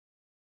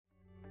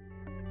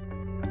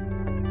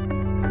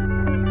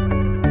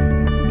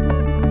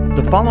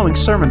following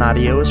sermon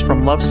audio is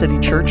from Love City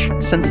Church,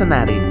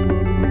 Cincinnati.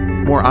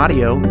 More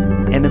audio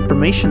and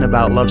information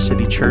about Love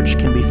City Church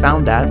can be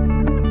found at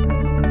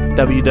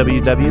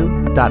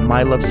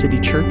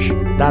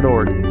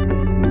www.mylovecitychurch.org.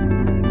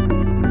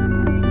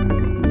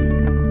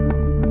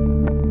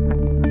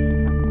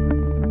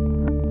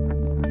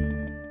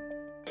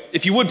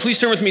 If you would, please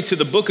turn with me to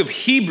the book of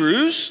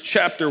Hebrews,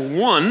 chapter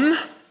 1.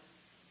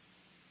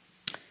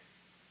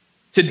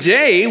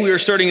 Today, we are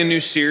starting a new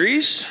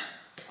series.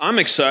 I'm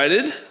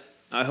excited.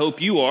 I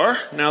hope you are,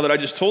 now that I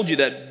just told you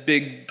that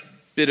big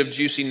bit of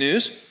juicy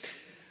news.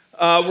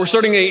 We're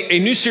starting a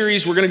new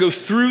series. We're going to go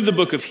through the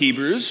book of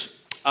Hebrews.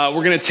 We're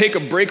going to take a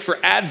break for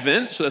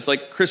Advent, so that's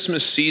like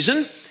Christmas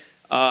season,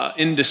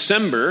 in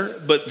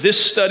December. But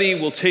this study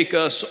will take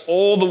us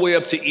all the way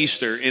up to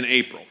Easter in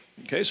April.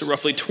 Okay, so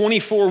roughly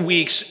 24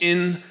 weeks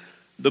in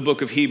the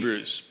book of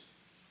Hebrews.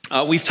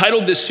 We've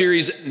titled this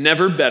series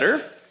Never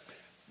Better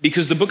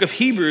because the book of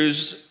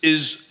Hebrews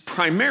is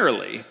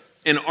primarily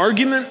an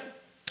argument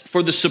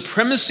for the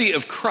supremacy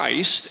of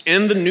Christ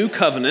and the new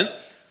covenant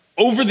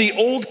over the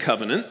old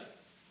covenant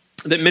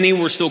that many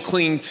were still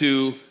clinging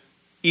to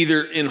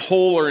either in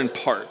whole or in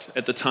part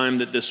at the time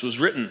that this was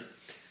written.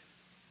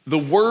 The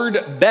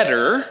word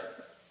better,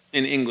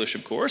 in English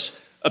of course,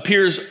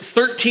 appears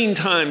 13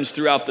 times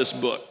throughout this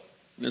book.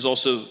 There's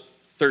also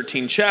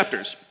 13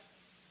 chapters.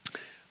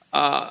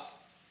 One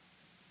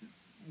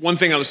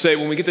thing I would say,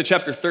 when we get to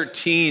chapter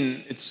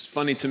 13, it's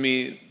funny to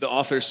me, the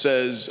author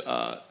says,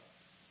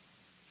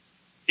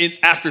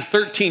 after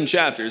 13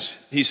 chapters,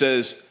 he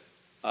says,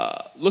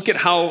 look at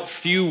how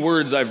few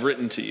words I've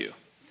written to you.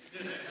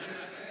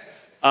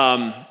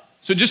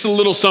 So just a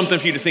little something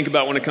for you to think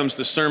about when it comes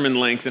to sermon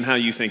length and how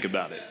you think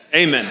about it.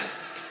 Amen.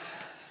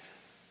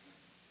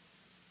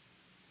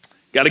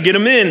 Got to get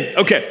them in.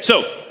 Okay,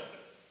 so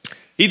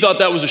he thought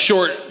that was a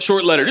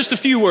short letter. Just a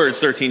few words,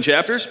 13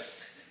 chapters.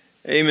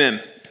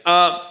 Amen.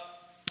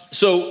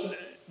 So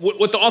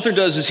what the author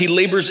does is he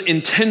labors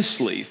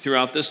intensely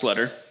throughout this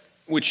letter,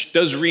 which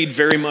does read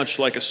very much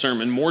like a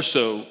sermon, more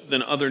so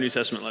than other New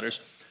Testament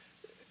letters.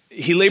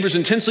 He labors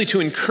intensely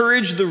to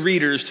encourage the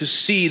readers to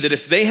see that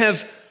if they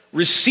have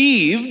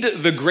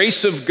received the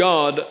grace of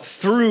God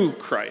through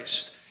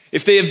Christ,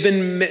 if they have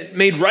been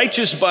made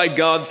righteous by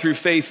God through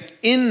faith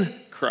in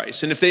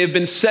Christ, and if they have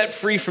been set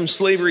free from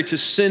slavery to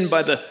sin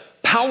by the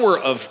power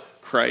of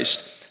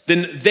Christ,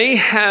 then they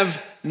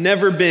have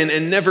never been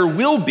and never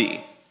will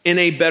be in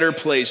a better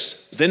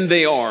place than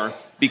they are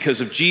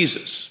because of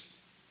Jesus.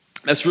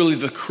 That's really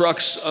the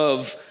crux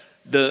of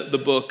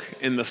the book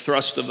and the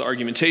thrust of the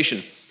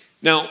argumentation.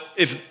 Now,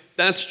 if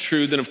that's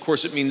true, then of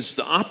course it means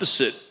the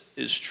opposite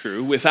is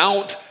true.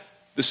 Without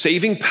the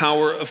saving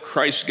power of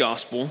Christ's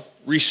gospel,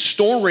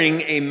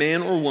 restoring a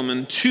man or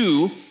woman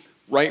to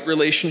right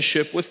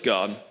relationship with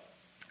God,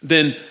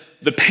 then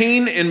the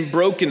pain and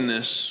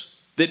brokenness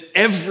that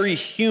every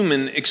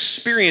human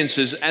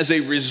experiences as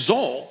a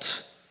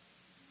result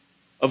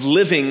of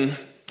living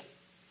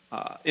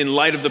in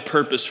light of the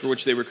purpose for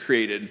which they were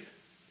created,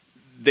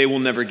 they will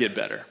never get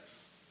better.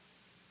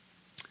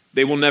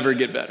 They will never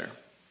get better.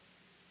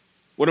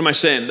 What am I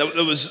saying? That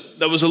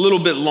was a little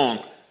bit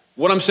long.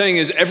 What I'm saying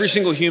is every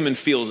single human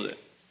feels it.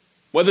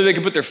 Whether they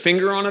can put their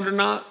finger on it or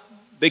not,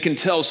 they can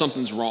tell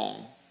something's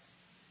wrong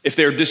if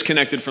they're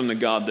disconnected from the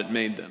God that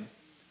made them.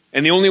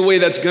 And the only way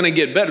that's going to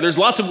get better, there's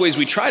lots of ways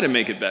we try to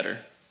make it better.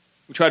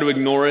 We try to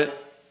ignore it,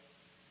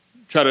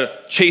 try to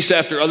chase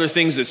after other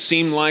things that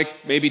seem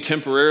like maybe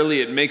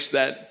temporarily it makes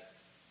that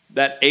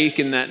ache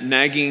and that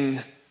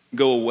nagging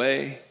go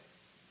away.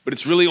 But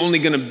it's really only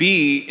going to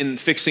be in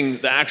fixing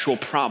the actual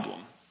problem,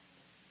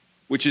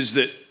 which is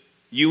that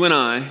you and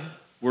I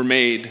were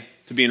made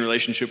to be in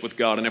relationship with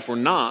God. And if we're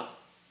not,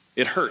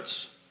 it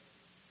hurts.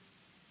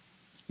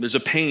 There's a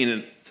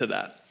pain to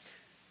that.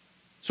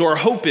 So our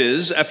hope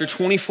is, after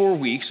 24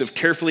 weeks of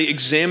carefully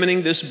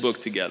examining this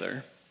book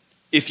together,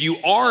 if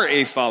you are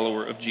a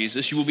follower of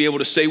Jesus, you will be able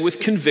to say with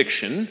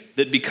conviction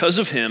that because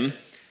of him,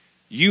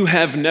 you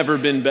have never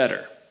been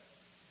better.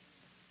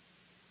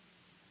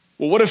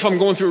 Well, what if I'm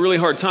going through a really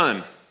hard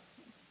time?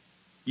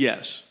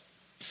 Yes,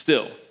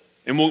 still.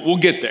 And we'll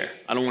get there.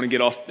 I don't want to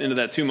get off into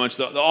that too much.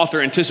 The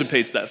author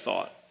anticipates that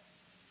thought,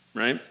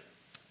 right?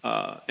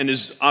 And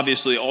is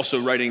obviously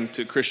also writing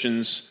to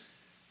Christians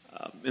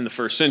in the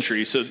first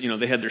century. So,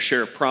 they had their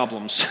share of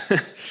problems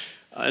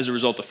as a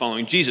result of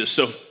following Jesus.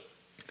 So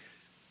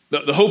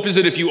the hope is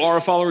that if you are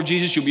a follower of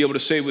Jesus, you'll be able to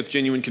say with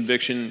genuine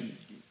conviction,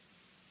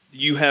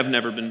 you have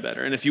never been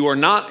better. And if you are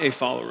not a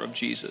follower of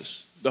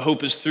Jesus, the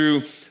hope is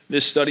through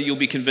this study, you'll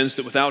be convinced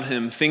that without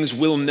him, things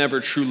will never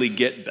truly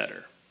get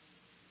better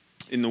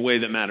in the way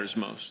that matters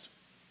most.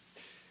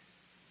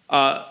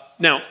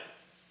 Now,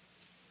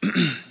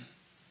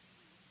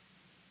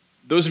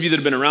 those of you that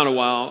have been around a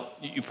while,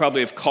 you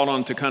probably have caught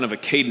on to kind of a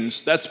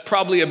cadence. That's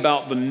probably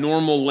about the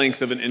normal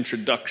length of an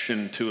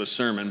introduction to a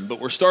sermon,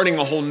 but we're starting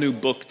a whole new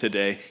book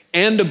today,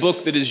 and a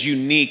book that is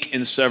unique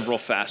in several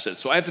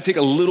facets. So I have to take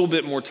a little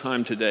bit more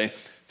time today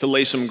to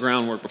lay some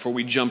groundwork before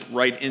we jump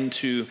right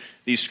into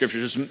these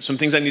scriptures. There's some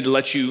things I need to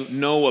let you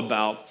know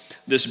about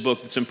this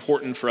book that's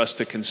important for us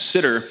to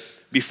consider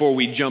before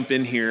we jump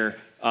in here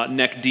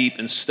neck deep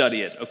and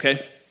study it,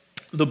 okay?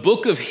 The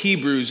book of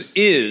Hebrews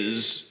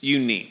is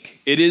unique.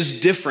 It is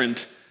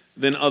different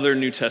than other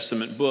New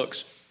Testament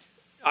books.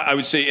 I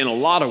would say in a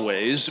lot of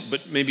ways,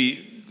 but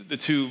maybe the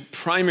two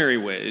primary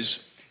ways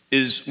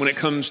is when it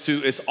comes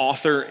to its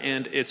author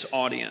and its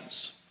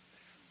audience.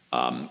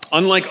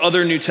 Unlike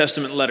other New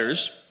Testament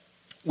letters,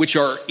 which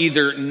are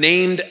either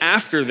named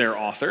after their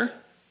author,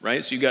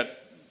 right? So you got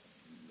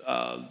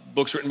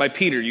books written by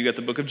Peter, you got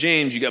the book of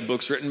James, you got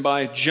books written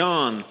by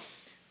John.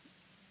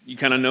 You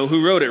kind of know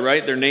who wrote it,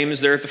 right? Their name is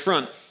there at the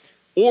front.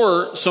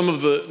 Or some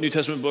of the New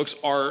Testament books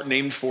are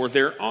named for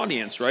their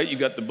audience, right? You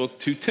got the book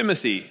to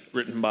Timothy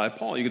written by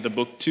Paul. You got the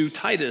book to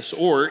Titus,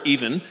 or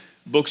even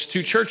books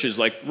to churches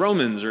like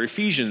Romans or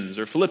Ephesians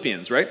or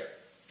Philippians, right?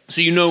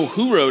 So you know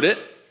who wrote it,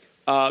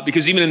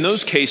 because even in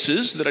those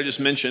cases that I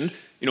just mentioned,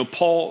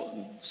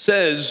 Paul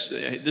says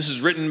this is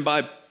written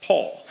by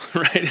Paul,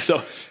 right?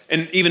 So,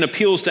 and even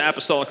appeals to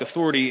apostolic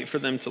authority for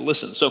them to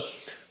listen. So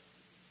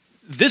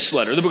this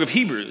letter, the book of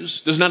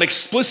Hebrews, does not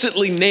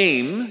explicitly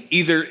name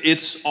either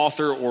its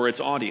author or its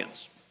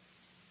audience,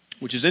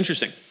 which is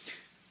interesting.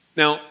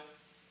 Now,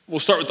 we'll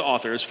start with the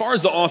author. As far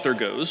as the author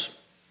goes,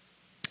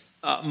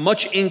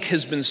 much ink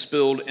has been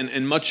spilled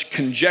and much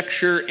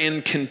conjecture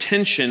and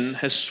contention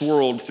has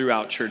swirled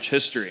throughout church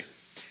history.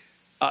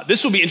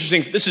 This will be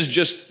interesting. This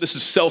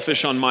is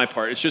selfish on my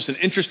part. It's just an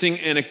interesting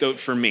anecdote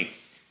for me.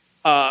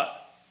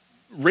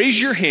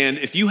 Raise your hand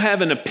if you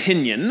have an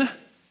opinion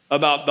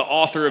about the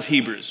author of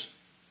Hebrews.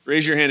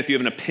 Raise your hand if you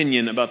have an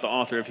opinion about the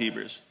author of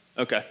Hebrews.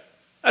 Okay.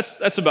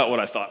 That's about what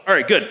I thought. All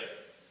right, good.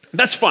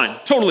 That's fine.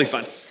 Totally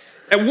fine.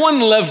 At one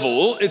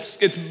level, it's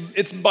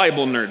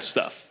Bible nerd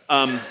stuff.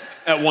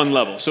 At one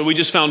level. So we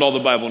just found all the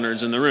Bible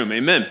nerds in the room.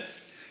 Amen.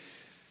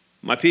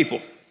 My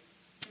people.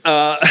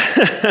 But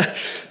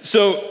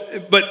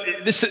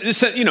this,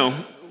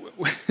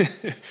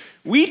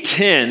 we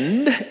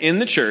tend in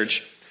the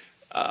church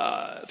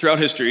throughout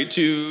history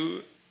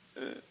to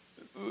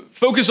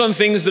focus on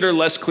things that are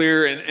less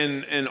clear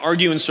and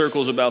argue in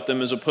circles about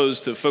them as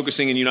opposed to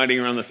focusing and uniting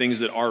around the things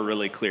that are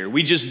really clear.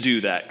 We just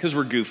do that because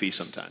we're goofy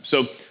sometimes.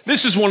 So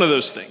this is one of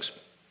those things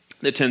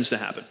that tends to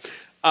happen.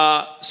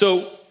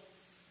 So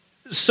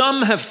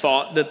some have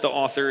thought that the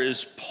author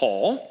is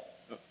Paul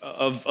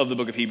of the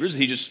book of Hebrews.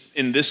 He just,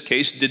 in this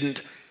case,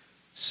 didn't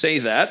say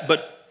that.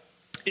 But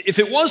if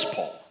it was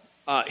Paul,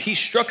 he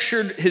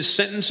structured his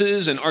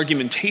sentences and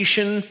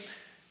argumentation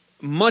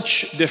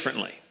much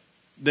differently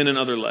than in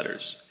other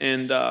letters.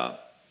 And, of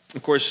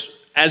course,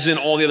 as in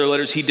all the other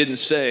letters, he didn't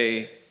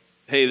say,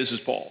 hey, this is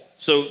Paul.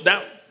 So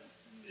that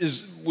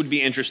would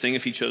be interesting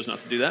if he chose not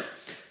to do that.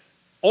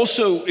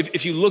 Also,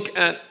 if you look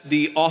at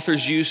the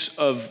author's use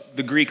of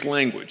the Greek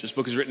language, this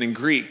book is written in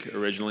Greek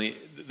originally.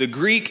 The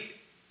Greek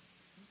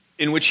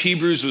in which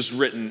Hebrews was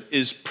written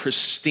is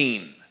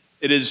pristine.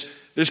 There's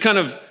kind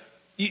of,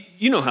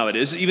 you know how it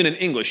is, even in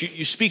English.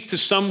 You speak to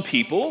some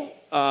people,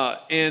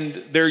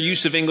 and their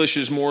use of English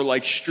is more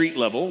like street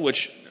level,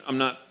 which I'm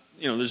not,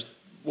 there's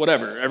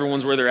whatever.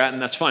 Everyone's where they're at,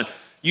 and that's fine.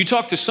 You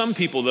talk to some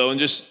people, though, and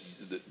just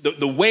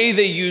the way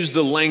they use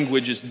the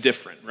language is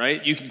different,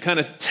 right? You can kind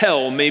of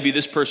tell maybe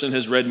this person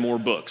has read more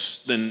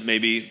books than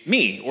maybe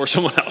me or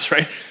someone else,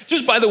 right?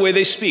 Just by the way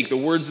they speak, the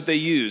words that they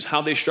use,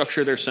 how they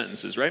structure their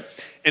sentences, right?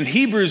 And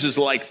Hebrews is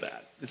like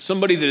that. It's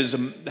somebody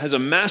that has a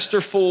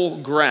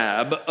masterful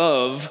grab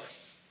of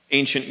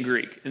ancient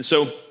Greek. And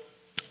so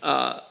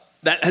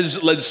that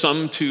has led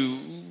some to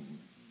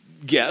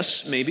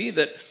guess, maybe,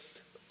 that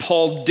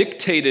Paul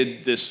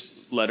dictated this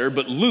letter,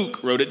 but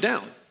Luke wrote it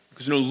down.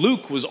 Because,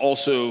 Luke was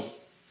also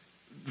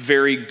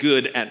very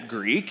good at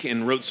Greek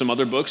and wrote some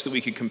other books that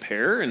we could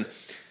compare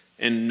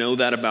and know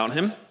that about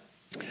him.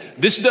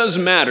 This does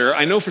matter.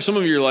 I know for some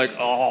of you, you're like,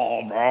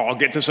 I'll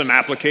get to some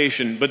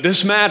application, but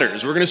this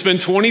matters. We're going to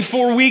spend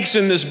 24 weeks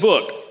in this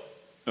book,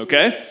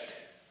 okay?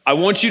 I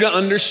want you to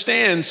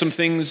understand some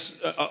things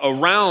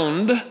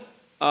around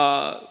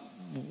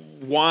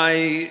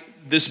why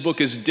this book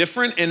is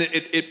different, and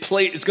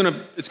it's going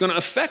to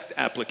affect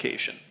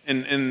application,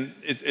 and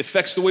it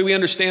affects the way we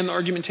understand the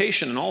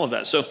argumentation and all of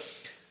that. So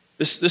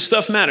this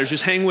stuff matters.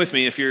 Just hang with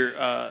me if you're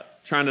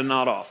trying to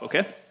nod off,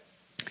 okay?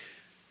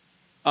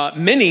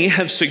 Many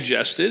have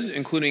suggested,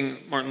 including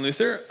Martin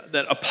Luther,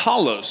 that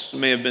Apollos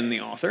may have been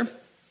the author,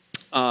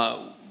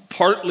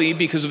 partly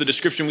because of the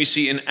description we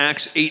see in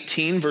Acts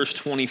 18, verse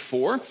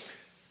 24.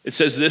 It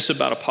says this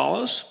about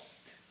Apollos.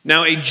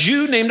 Now a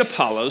Jew named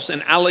Apollos,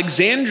 an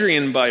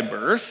Alexandrian by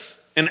birth,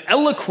 an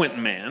eloquent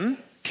man,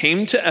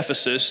 came to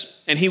Ephesus,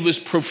 and he was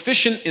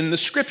proficient in the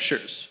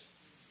scriptures.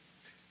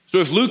 So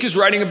if Luke is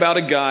writing about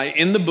a guy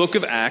in the book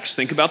of Acts,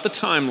 think about the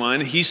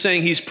timeline, he's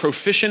saying he's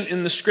proficient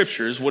in the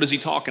scriptures. What is he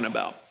talking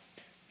about?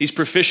 He's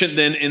proficient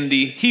then in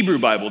the Hebrew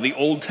Bible, the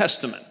Old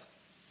Testament.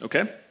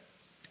 Okay?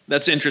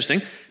 That's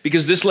interesting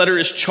because this letter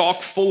is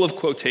chock full of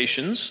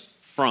quotations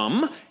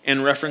from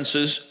and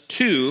references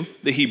to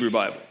the Hebrew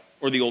Bible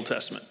or the Old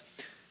Testament.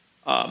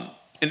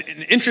 And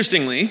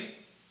interestingly,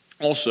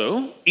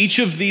 also, each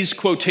of these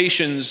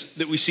quotations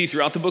that we see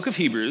throughout the book of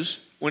Hebrews,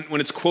 when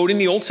it's quoting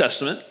the Old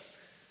Testament,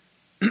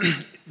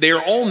 they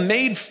are all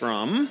made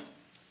from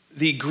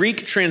the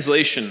Greek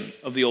translation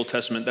of the Old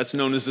Testament that's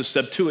known as the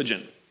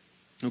Septuagint.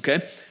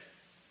 Okay?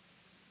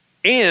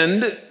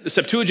 And the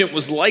Septuagint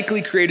was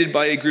likely created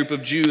by a group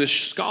of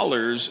Jewish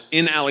scholars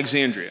in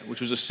Alexandria,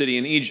 which was a city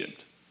in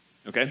Egypt.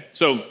 Okay?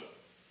 So,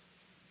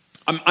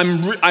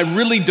 I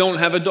really don't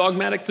have a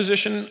dogmatic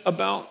position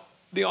about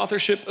the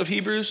authorship of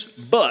Hebrews,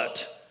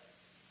 but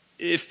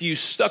if you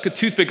stuck a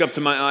toothpick up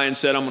to my eye and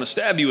said, I'm going to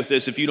stab you with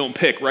this if you don't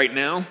pick right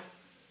now,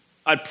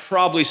 I'd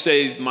probably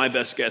say my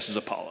best guess is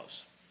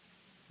Apollos.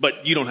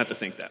 But you don't have to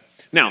think that.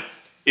 Now,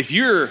 if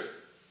you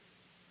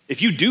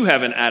do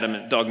have an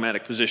adamant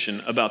dogmatic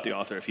position about the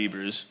author of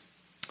Hebrews,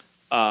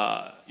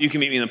 you can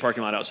meet me in the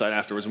parking lot outside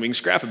afterwards and we can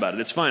scrap about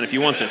it. It's fine if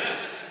you want to.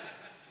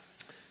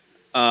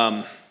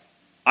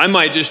 I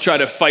might just try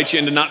to fight you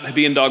into not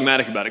being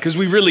dogmatic about it because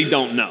we really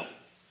don't know.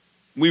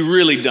 We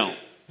really don't.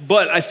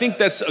 But I think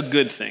that's a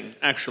good thing,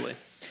 actually.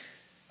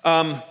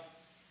 An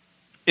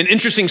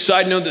interesting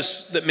side note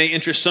that may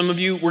interest some of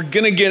you, we're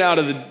going to get out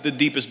of the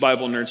deepest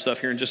Bible nerd stuff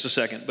here in just a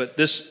second, but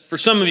for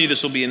some of you,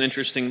 this will be an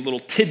interesting little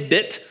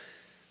tidbit.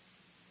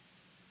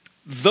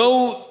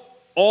 Though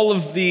all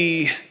of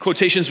the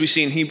quotations we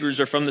see in Hebrews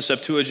are from the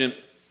Septuagint,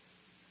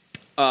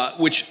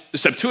 which the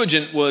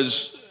Septuagint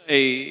was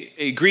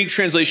a Greek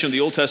translation of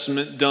the Old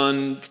Testament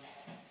done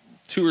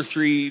 2 or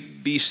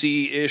 3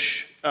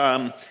 BC-ish.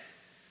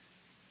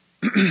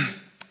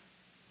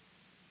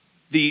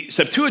 The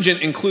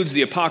Septuagint includes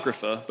the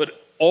Apocrypha, but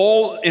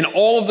in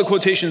all of the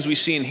quotations we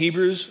see in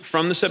Hebrews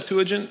from the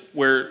Septuagint,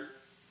 where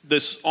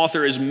this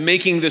author is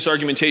making this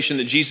argumentation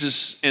that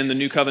Jesus and the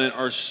New Covenant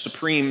are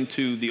supreme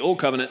to the Old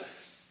Covenant,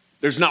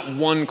 there's not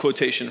one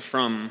quotation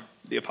from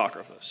the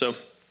Apocrypha. So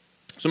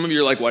some of you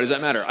are like, why does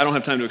that matter? I don't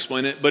have time to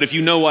explain it, but if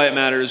you know why it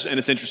matters and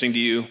it's interesting to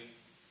you,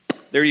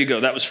 there you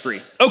go. That was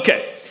free.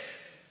 Okay.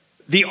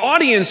 The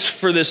audience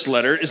for this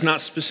letter is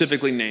not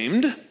specifically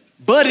named,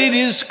 but it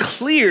is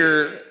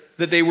clear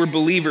that they were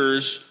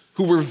believers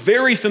who were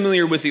very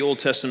familiar with the Old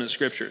Testament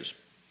scriptures.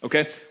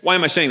 Okay? Why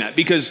am I saying that?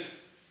 Because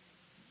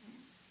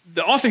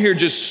the author here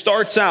just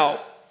starts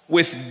out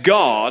with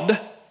God,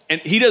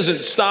 and he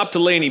doesn't stop to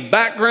lay any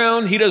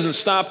background. He doesn't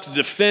stop to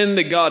defend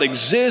that God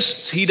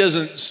exists. He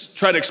doesn't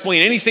try to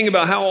explain anything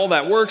about how all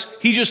that works.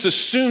 He just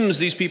assumes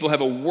these people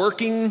have a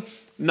working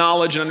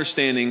knowledge and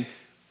understanding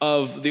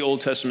of the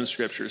Old Testament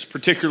scriptures,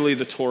 particularly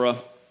the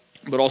Torah,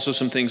 but also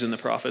some things in the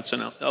prophets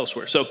and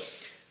elsewhere. So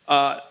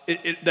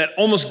that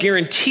almost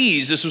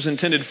guarantees this was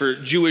intended for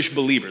Jewish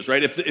believers,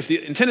 right? If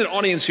the intended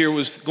audience here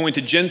was going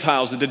to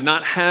Gentiles that did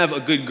not have a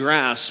good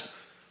grasp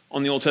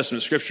on the Old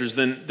Testament scriptures,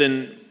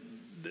 then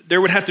there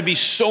would have to be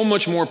so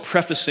much more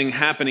prefacing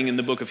happening in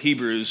the book of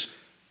Hebrews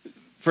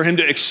for him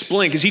to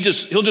explain, because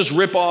he'll just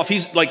rip off.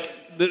 He's like,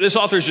 this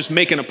author is just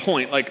making a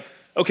point, like,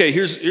 okay,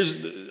 here's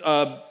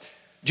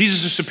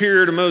Jesus is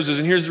superior to Moses,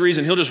 and here's the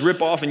reason. He'll just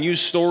rip off and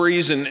use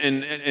stories,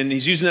 and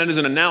he's using that as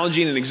an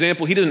analogy and an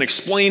example. He doesn't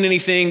explain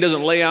anything,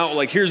 doesn't lay out,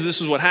 like,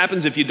 this is what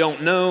happens if you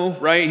don't know,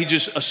 right? He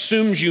just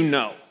assumes you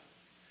know.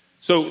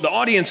 So the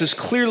audience is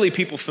clearly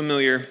people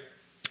familiar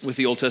with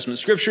the Old Testament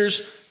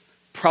scriptures,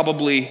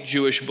 probably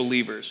Jewish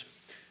believers.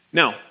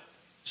 Now,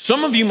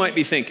 some of you might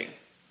be thinking,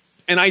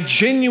 and I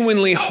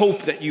genuinely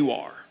hope that you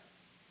are,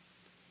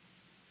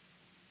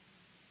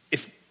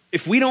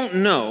 if we don't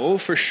know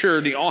for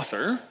sure the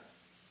author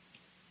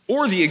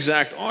or the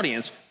exact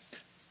audience,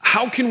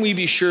 how can we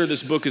be sure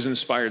this book is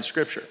inspired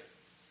scripture?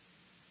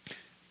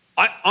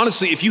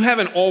 Honestly, if you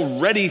haven't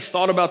already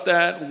thought about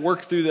that,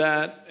 worked through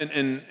that,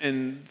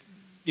 and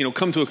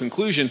come to a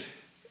conclusion,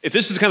 if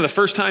this is kind of the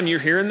first time you're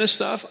hearing this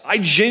stuff, I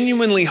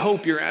genuinely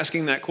hope you're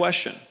asking that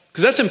question,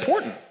 because that's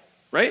important,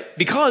 right?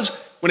 Because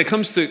when it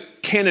comes to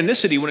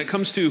canonicity, when it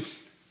comes to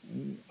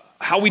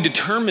how we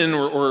determine,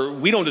 or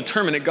we don't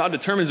determine it, God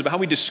determines, about how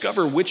we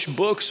discover which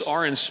books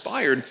are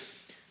inspired,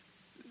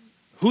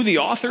 who the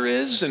author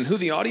is and who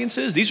the audience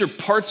is, these are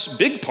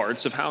big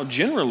parts of how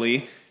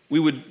generally we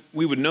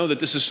would know that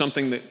this is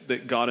something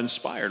that God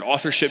inspired.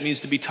 Authorship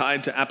needs to be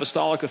tied to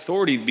apostolic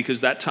authority,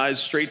 because that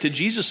ties straight to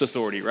Jesus'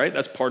 authority, right?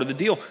 That's part of the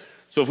deal.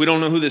 So if we don't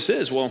know who this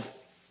is, well,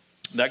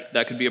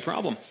 that could be a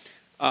problem.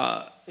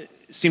 It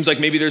seems like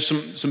maybe there's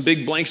some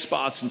big blank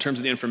spots in terms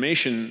of the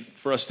information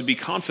for us to be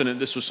confident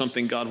this was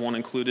something God wanted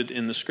included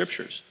in the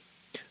scriptures.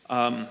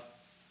 But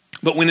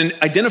when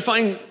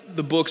identifying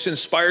the books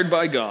inspired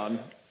by God,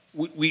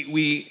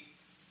 we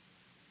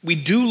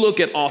do look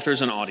at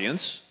authors and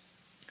audience,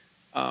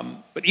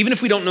 but even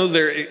if we don't know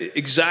their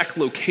exact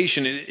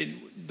location,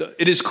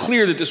 it is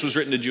clear that this was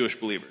written to Jewish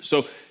believers.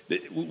 So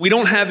we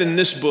don't have in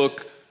this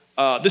book,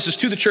 this is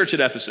to the church at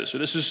Ephesus, or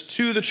this is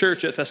to the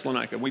church at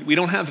Thessalonica. We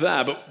don't have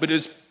that, but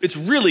it's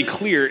really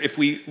clear if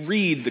we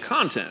read the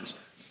contents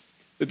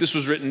that this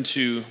was written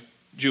to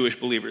Jewish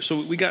believers.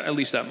 So we got at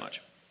least that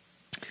much.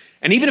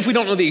 And even if we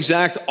don't know the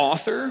exact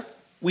author,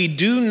 we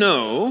do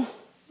know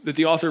that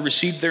the author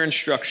received their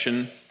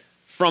instruction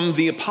from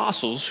the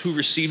apostles who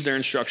received their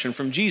instruction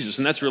from Jesus.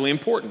 And that's really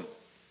important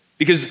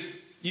because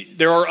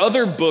there are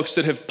other books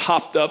that have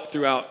popped up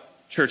throughout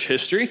church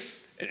history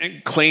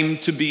and claim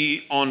to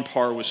be on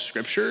par with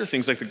Scripture.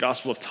 Things like the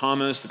Gospel of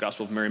Thomas, the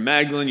Gospel of Mary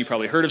Magdalene. You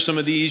probably heard of some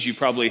of these. You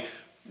probably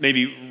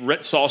maybe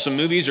saw some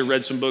movies or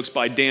read some books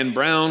by Dan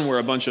Brown where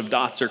a bunch of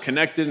dots are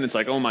connected and it's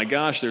like, oh my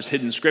gosh, there's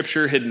hidden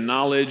Scripture, hidden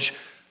knowledge.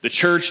 The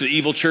church, the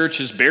evil church,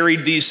 has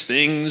buried these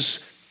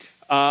things.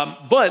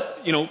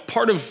 But,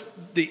 part of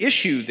the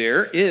issue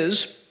there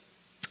is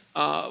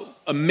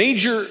a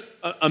major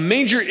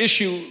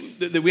issue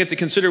that we have to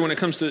consider when it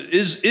comes to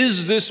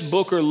is this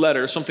book or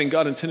letter something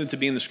God intended to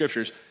be in the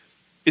Scriptures?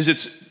 Is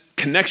its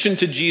connection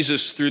to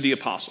Jesus through the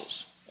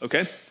apostles?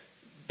 Okay,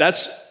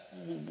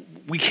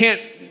 we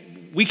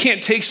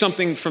can't take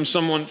something from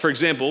someone, for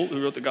example,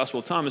 who wrote the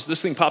Gospel of Thomas.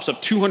 This thing pops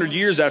up 200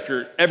 years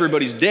after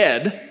everybody's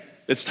dead.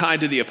 That's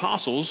tied to the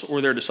apostles or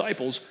their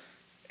disciples,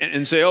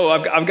 and say, oh,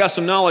 I've got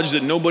some knowledge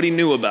that nobody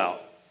knew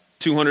about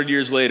 200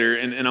 years later,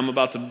 and I'm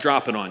about to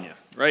drop it on you,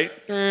 right?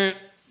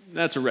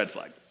 That's a red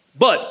flag.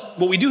 But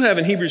what we do have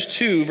in Hebrews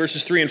 2,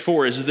 verses 3 and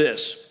 4 is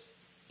this.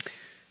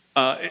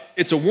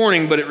 It's a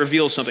warning, but it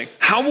reveals something.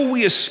 How will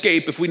we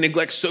escape if we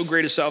neglect so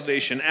great a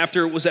salvation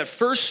after it was at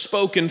first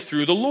spoken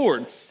through the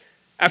Lord?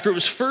 After it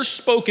was first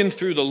spoken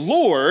through the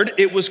Lord,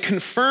 it was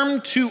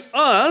confirmed to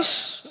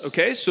us,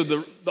 okay, so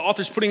the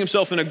author's putting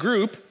himself in a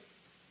group,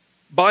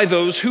 by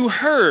those who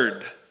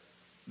heard.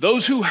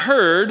 Those who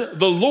heard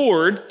the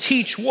Lord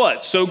teach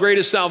what? So great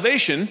a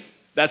salvation,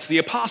 that's the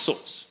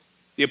apostles.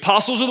 The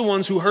apostles are the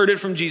ones who heard it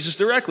from Jesus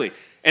directly.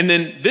 And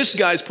then this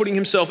guy's putting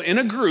himself in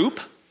a group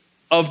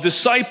of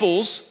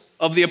disciples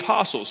of the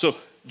apostles. So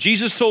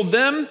Jesus told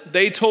them,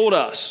 they told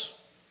us.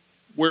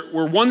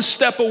 We're one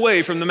step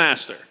away from the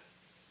master.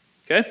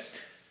 Okay?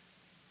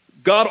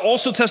 God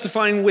also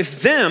testifying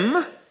with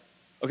them.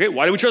 Okay,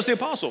 why do we trust the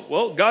apostle?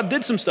 Well, God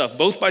did some stuff,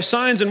 both by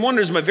signs and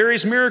wonders, by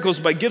various miracles,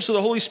 by gifts of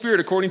the Holy Spirit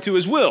according to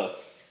his will.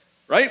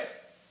 Right?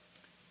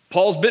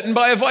 Paul's bitten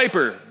by a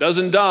viper,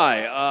 doesn't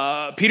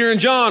die. Peter and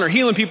John are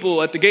healing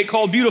people at the gate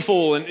called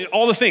Beautiful, and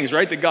all the things,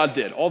 right, that God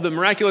did. All the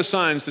miraculous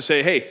signs to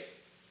say, hey,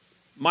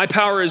 my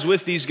power is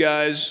with these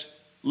guys,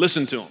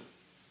 listen to them,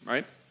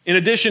 right? In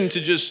addition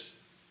to just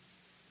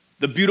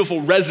the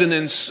beautiful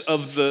resonance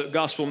of the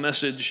gospel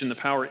message and the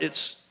power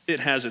it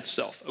has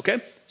itself,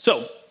 okay?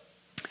 So,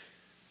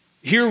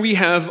 here we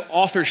have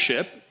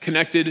authorship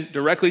connected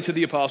directly to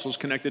the apostles,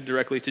 connected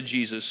directly to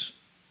Jesus.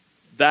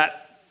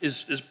 That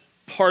is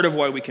part of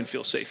why we can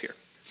feel safe here.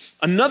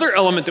 Another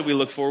element that we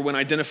look for when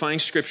identifying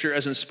Scripture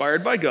as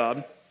inspired by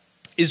God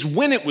is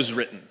when it was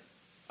written.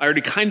 I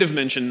already kind of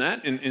mentioned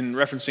that in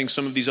referencing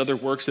some of these other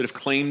works that have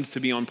claimed to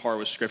be on par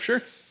with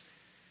Scripture.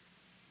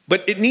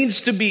 But it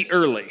needs to be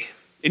early.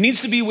 It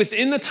needs to be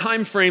within the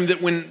time frame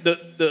that when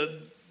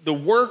the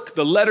work,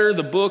 the letter,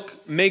 the book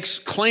makes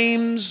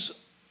claims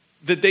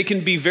that they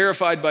can be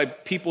verified by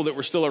people that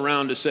were still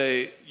around to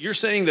say, you're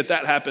saying that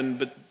happened,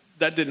 but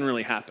that didn't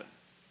really happen.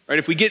 Right?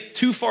 If we get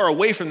too far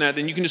away from that,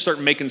 then you can just start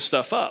making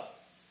stuff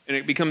up, and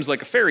it becomes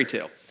like a fairy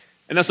tale.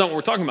 And that's not what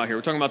we're talking about here.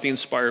 We're talking about the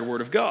inspired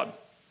Word of God.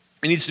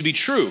 It needs to be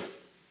true,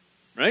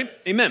 right?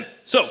 Amen.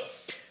 So,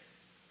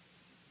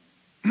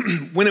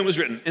 when it was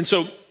written. And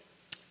so,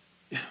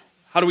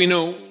 how do we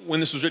know when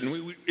this was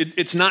written?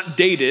 It's not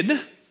dated,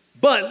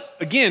 but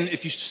again,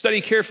 if you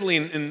study carefully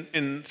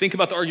and think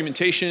about the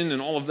argumentation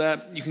and all of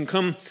that, you can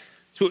come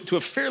to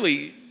a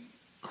fairly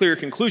clear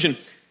conclusion.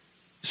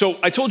 So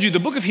I told you the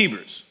book of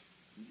Hebrews,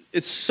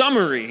 its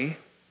summary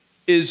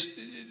is,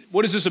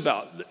 what is this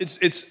about?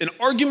 It's an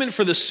argument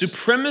for the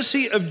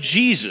supremacy of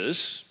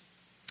Jesus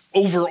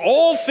over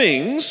all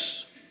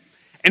things,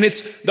 and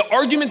it's the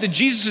argument that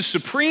Jesus is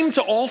supreme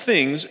to all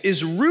things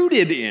is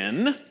rooted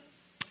in,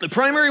 the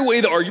primary way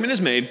the argument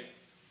is made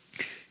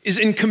is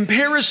in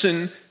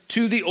comparison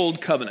to the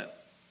Old Covenant,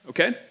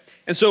 okay?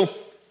 And so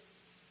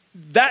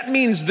that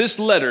means this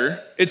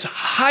letter, it's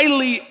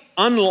highly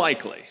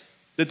unlikely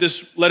that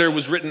this letter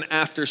was written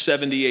after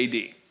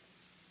 70 AD.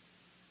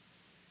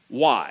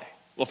 Why?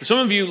 Well, for some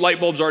of you, light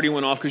bulbs already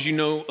went off because you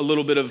know a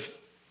little bit of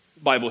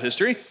Bible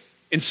history.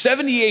 In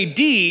 70 AD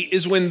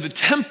is when the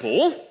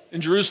temple in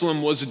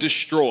Jerusalem was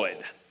destroyed,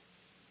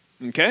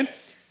 okay?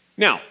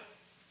 Now,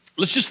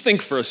 let's just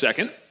think for a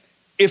second.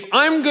 If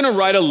I'm going to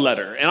write a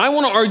letter and I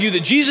want to argue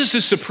that Jesus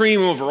is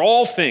supreme over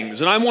all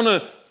things, and I want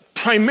to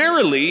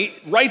primarily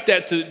write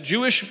that to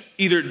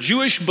either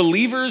Jewish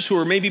believers who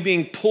are maybe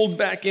being pulled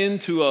back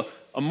into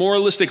a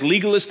moralistic,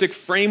 legalistic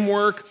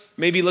framework,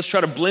 maybe let's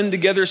try to blend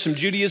together some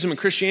Judaism and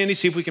Christianity,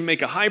 see if we can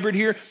make a hybrid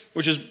here,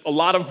 which is a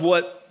lot of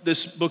what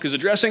this book is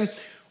addressing.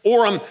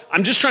 Or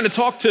I'm just trying to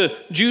talk to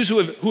Jews who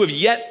have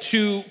yet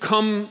to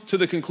come to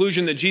the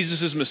conclusion that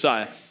Jesus is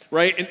Messiah.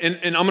 Right?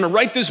 And I'm going to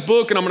write this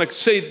book and I'm going to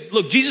say,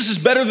 look, Jesus is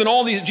better than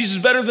all these. Jesus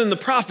is better than the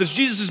prophets.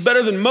 Jesus is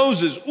better than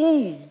Moses.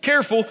 Ooh,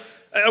 careful.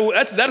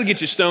 That'll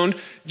get you stoned.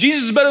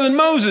 Jesus is better than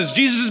Moses.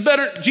 Jesus is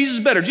better. Jesus is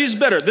better. Jesus is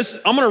better.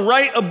 I'm going to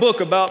write a book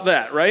about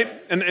that, right?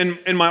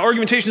 And my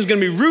argumentation is going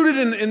to be rooted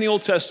in the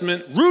Old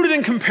Testament, rooted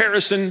in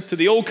comparison to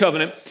the Old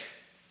Covenant.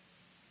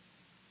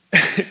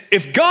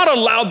 if God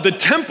allowed the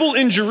temple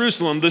in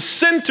Jerusalem, the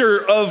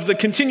center of the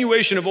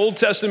continuation of Old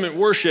Testament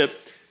worship,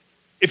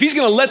 if he's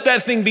going to let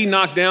that thing be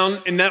knocked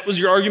down, and that was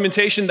your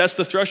argumentation, that's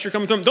the thrust you're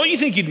coming from, don't you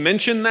think you'd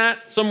mention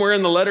that somewhere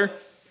in the letter?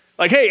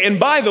 Like, hey, and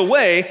by the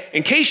way,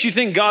 in case you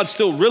think God's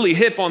still really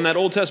hip on that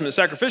Old Testament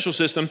sacrificial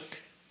system,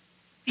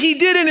 he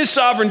did in his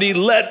sovereignty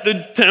let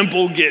the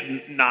temple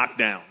get knocked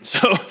down.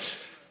 So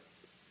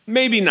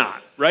maybe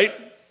not, right?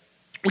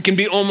 We can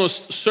be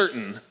almost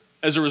certain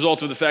as a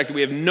result of the fact that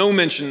we have no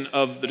mention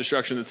of the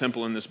destruction of the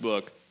temple in this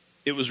book.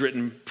 It was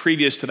written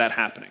previous to that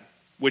happening,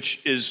 which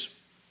is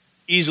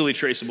easily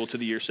traceable to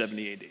the year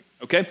 70 AD,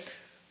 okay?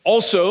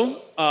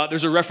 Also,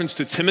 there's a reference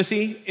to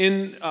Timothy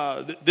in,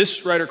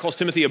 this writer calls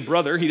Timothy a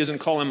brother. He doesn't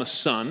call him a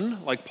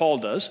son like Paul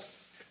does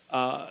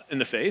in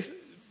the faith.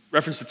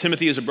 Reference to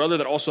Timothy as a brother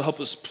that also helps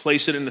us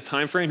place it in the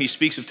time frame. He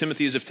speaks of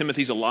Timothy as if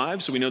Timothy's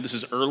alive, so we know this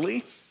is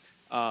early,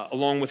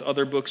 along with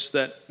other books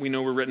that we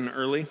know were written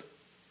early.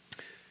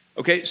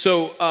 Okay,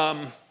 so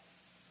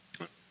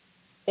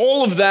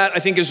all of that I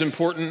think is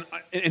important.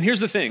 And here's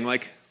the thing,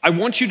 like, I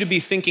want you to be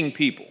thinking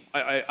people.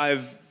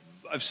 I've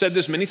said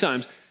this many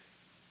times.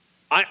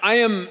 I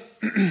am,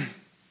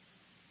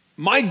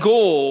 my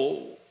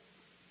goal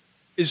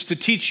is to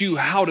teach you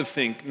how to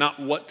think, not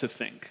what to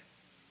think,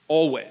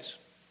 always.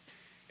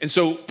 And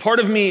so part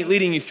of me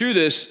leading you through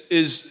this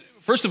is,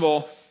 first of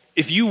all,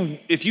 if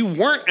you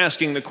weren't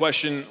asking the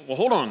question, well,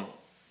 hold on,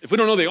 if we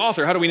don't know the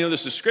author, how do we know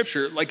this is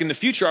scripture? Like in the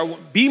future, I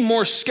want be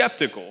more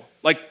skeptical.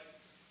 Like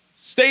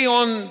stay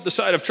on the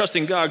side of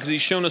trusting God because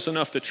he's shown us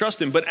enough to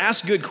trust him, but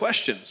ask good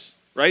questions,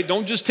 right?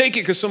 Don't just take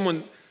it because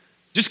someone,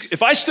 just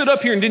if I stood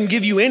up here and didn't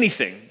give you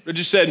anything, but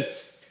just said,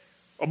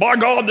 oh, by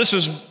God, this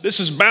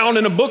is bound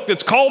in a book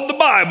that's called the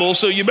Bible,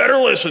 so you better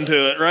listen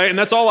to it, right? And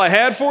that's all I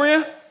had for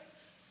you?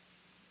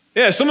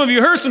 Yeah, some of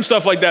you heard some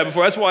stuff like that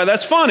before. That's why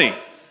that's funny.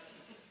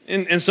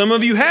 And some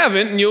of you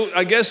haven't, and you'll,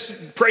 I guess,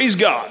 praise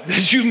God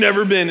that you've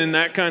never been in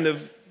that kind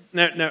of,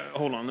 now,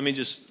 hold on, let me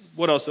just,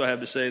 what else do I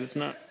have to say that's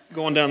not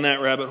going down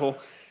that rabbit hole?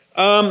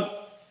 I'm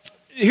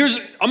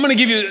going to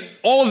give you,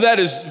 all of that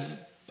is,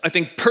 I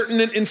think,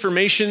 pertinent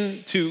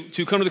information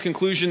to come to the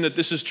conclusion that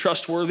this is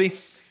trustworthy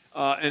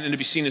and to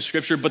be seen as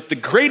scripture, but the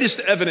greatest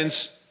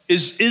evidence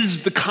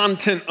is the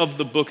content of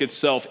the book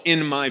itself,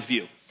 in my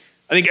view.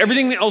 I think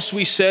everything else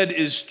we said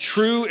is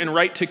true and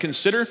right to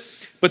consider,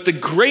 but the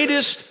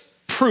greatest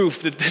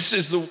proof that this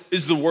is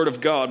the word of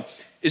God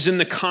is in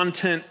the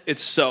content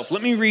itself.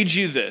 Let me read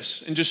you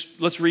this, and just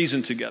let's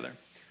reason together.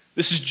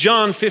 This is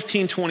John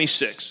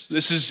 15:26.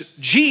 This is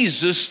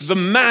Jesus, the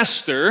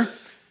Master,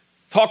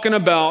 talking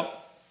about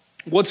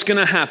what's going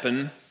to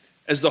happen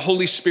as the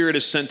Holy Spirit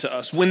is sent to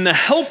us. When the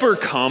Helper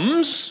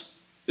comes,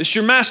 this is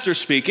your Master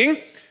speaking,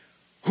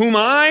 whom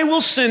I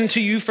will send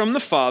to you from the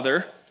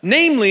Father,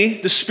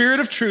 namely the Spirit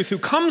of truth who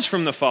comes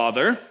from the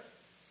Father,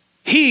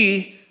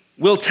 he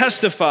will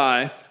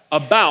testify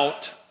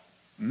about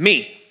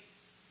me.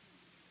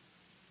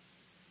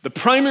 The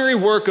primary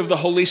work of the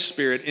Holy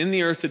Spirit in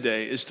the earth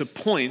today is to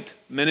point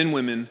men and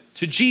women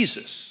to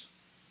Jesus.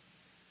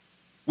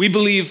 We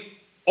believe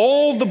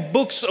all the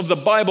books of the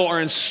Bible are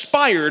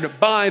inspired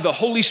by the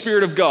Holy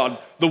Spirit of God.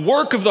 The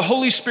work of the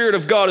Holy Spirit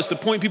of God is to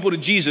point people to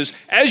Jesus.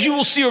 As you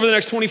will see over the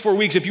next 24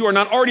 weeks, if you are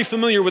not already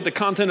familiar with the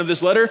content of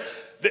this letter,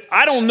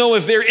 I don't know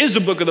if there is a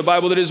book of the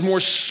Bible that is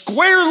more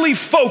squarely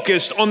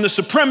focused on the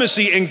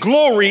supremacy and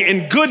glory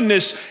and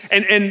goodness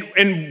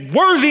and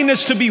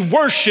worthiness to be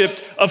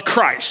worshiped of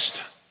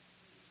Christ.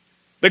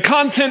 The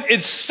content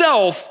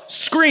itself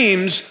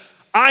screams,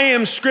 I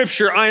am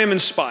Scripture, I am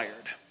inspired.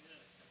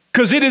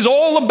 Because it is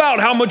all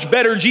about how much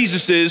better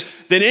Jesus is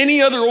than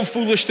any other old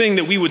foolish thing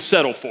that we would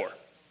settle for.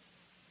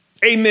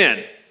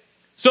 Amen.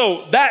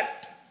 So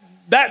that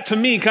to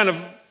me kind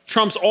of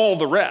trumps all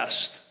the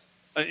rest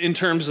in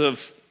terms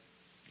of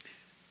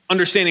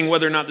understanding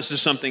whether or not this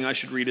is something I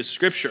should read as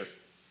scripture.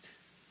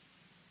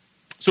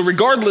 So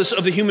regardless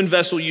of the human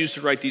vessel used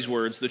to write these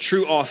words, the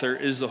true author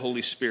is the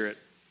Holy Spirit,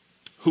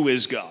 who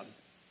is God.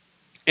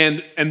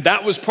 And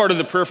that was part of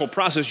the prayerful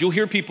process. You'll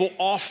hear people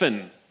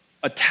often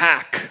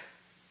attack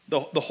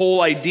the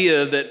whole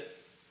idea that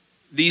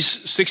these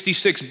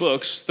 66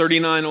 books,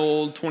 39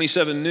 old,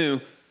 27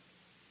 new,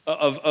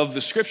 of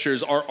the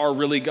scriptures are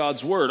really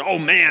God's word. Oh,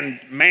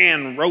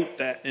 man wrote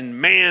that and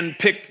man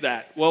picked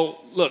that.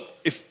 Well, look,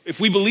 if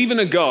we believe in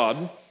a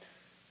God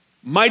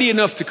mighty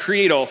enough to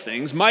create all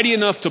things, mighty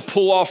enough to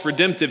pull off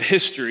redemptive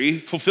history,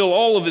 fulfill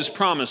all of his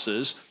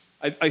promises,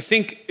 I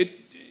think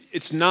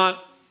it's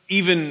not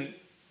even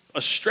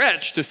a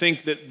stretch to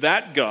think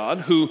that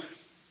God, who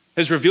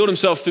has revealed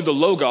himself through the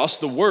Logos,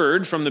 the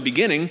Word from the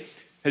beginning,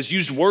 has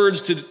used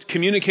words to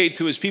communicate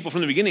to his people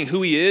from the beginning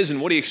who he is and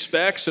what he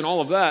expects and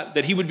all of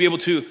that he would be able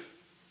to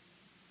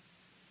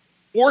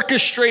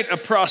orchestrate a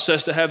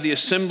process to have the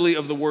assembly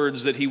of the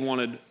words that he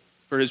wanted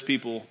for his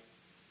people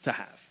to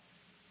have.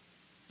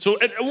 So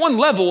at one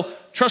level,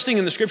 trusting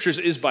in the scriptures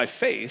is by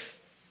faith,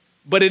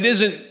 but it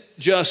isn't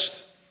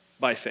just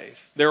by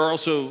faith. There are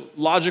also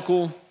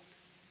logical,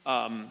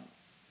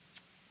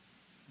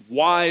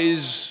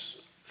 wise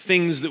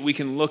things that we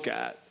can look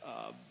at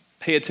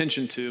pay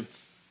attention to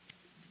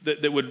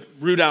that would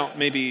root out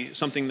maybe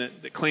something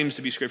that claims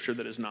to be Scripture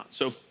that is not.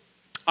 So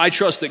I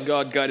trust that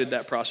God guided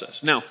that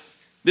process. Now,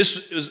 this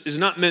is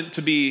not meant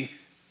to be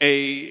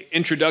a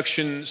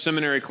introduction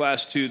seminary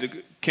class to the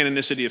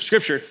canonicity of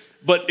Scripture,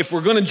 but if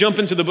we're going to jump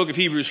into the book of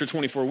Hebrews for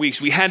 24 weeks,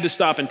 we had to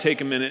stop and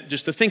take a minute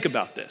just to think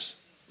about this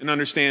and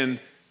understand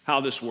how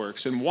this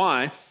works and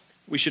why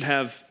we should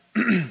have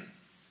a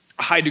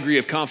high degree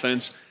of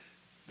confidence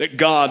that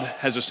God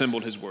has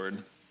assembled his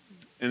word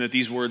and that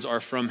these words are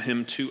from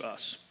him to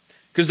us.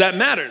 Because that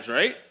matters,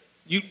 right?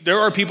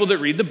 There are people that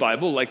read the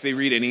Bible like they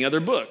read any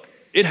other book.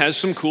 It has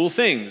some cool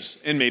things,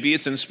 and maybe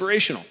it's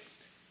inspirational.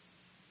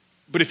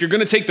 But if you're going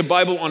to take the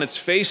Bible on its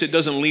face, it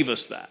doesn't leave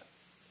us that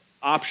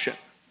option.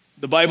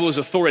 The Bible is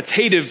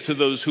authoritative to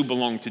those who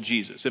belong to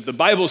Jesus. If the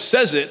Bible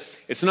says it,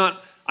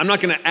 I'm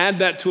not going to add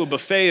that to a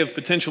buffet of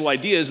potential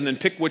ideas and then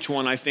pick which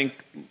one I think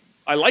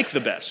I like the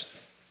best.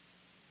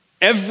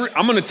 I'm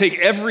going to take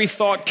every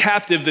thought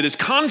captive that is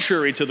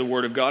contrary to the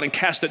Word of God and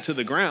cast it to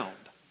the ground.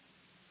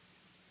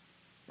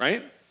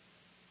 Right?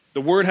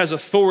 The Word has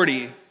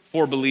authority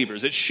for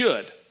believers. It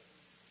should.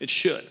 It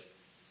should.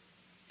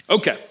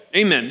 Okay,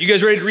 amen. You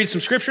guys ready to read some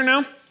Scripture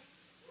now?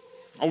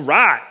 All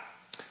right.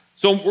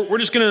 So we're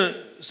just going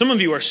to, some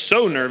of you are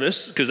so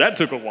nervous because that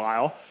took a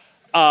while,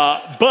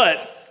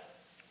 but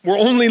we're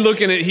only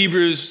looking at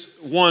Hebrews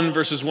 1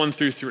 verses 1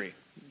 through 3.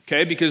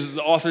 Okay, because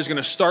the author is going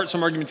to start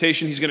some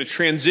argumentation. He's going to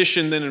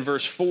transition then in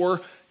verse 4,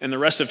 and the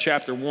rest of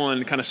chapter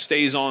 1 kind of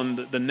stays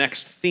on the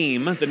next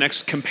theme, the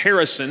next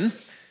comparison.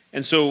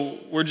 And so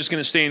we're just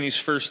going to stay in these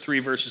first 3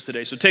 verses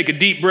today. So take a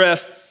deep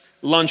breath.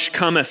 Lunch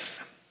cometh.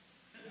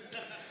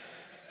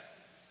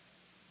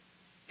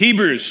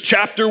 Hebrews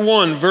chapter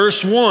 1,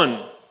 verse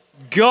 1.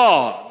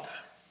 God,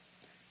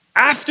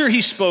 after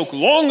he spoke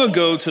long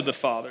ago to the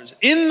fathers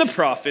in the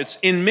prophets,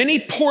 in many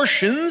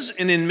portions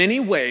and in many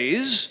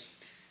ways,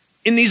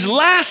 in these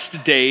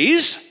last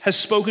days has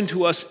spoken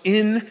to us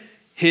in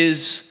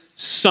his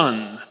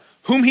Son,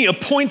 whom he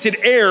appointed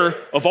heir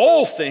of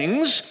all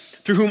things,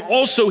 through whom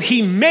also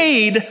he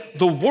made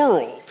the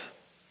world.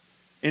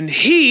 And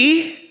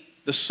he,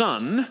 the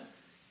Son,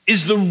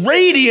 is the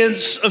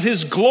radiance of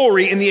his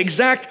glory and the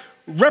exact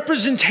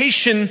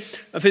representation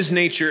of his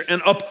nature,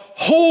 and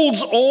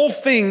upholds all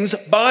things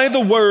by the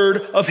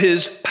word of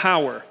his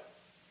power.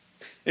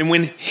 And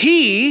when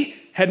he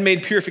had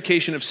made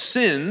purification of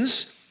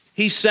sins,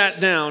 he sat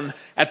down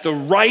at the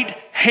right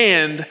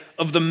hand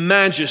of the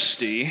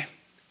majesty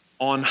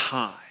on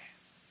high.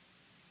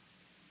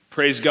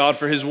 Praise God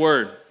for his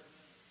word.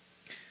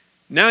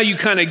 Now you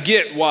kind of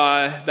get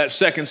why that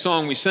second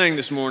song we sang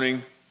this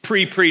morning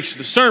pre-preached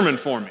the sermon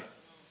for me.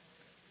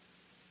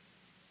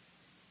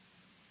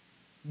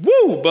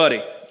 Woo,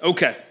 buddy.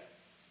 Okay.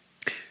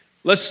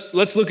 Let's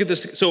look at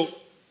this. So,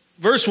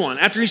 verse 1,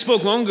 after he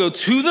spoke long ago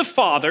to the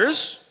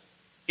fathers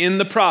in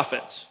the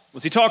prophets.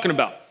 What's he talking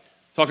about?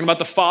 Talking about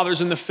the fathers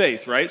in the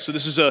faith, right? So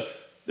this is a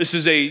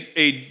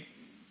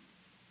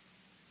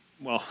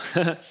well,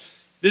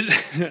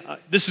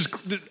 this is,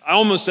 I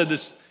almost said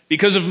this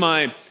because of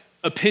my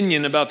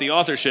opinion about the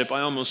authorship.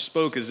 I almost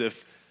spoke as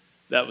if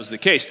that was the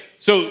case.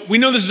 So we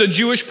know this is a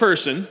Jewish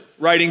person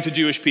writing to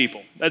Jewish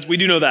people. We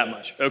do know that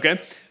much,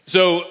 okay?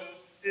 So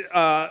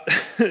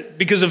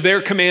because of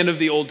their command of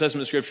the Old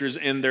Testament scriptures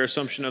and their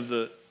assumption of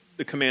the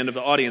command of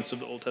the audience of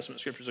the Old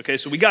Testament scriptures, okay?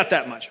 So we got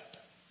that much.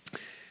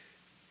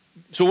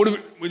 So when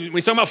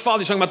he's talking about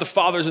fathers, he's talking about the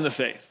fathers in the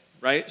faith,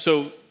 right?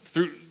 So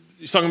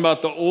he's talking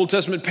about the Old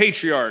Testament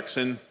patriarchs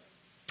and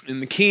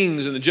the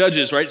kings and the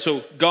judges, right?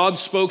 So God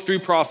spoke through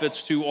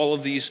prophets to all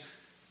of these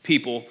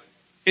people,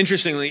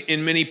 interestingly,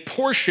 in many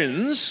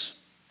portions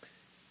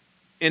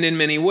and in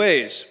many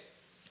ways.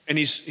 And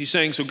he's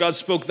saying, so God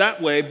spoke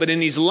that way, but in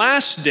these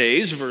last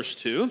days, verse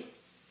 2,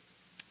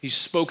 he's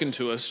spoken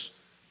to us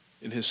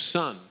in his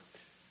Son.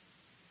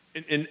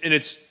 And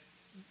it's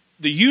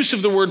the use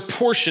of the word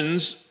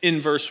portions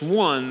in verse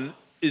 1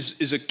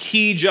 is a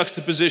key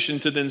juxtaposition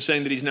to then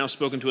saying that he's now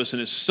spoken to us in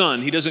his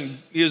Son. He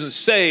doesn't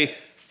say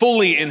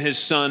fully in his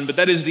Son, but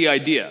that is the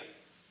idea.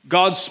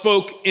 God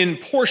spoke in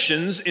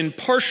portions, in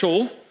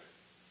partial,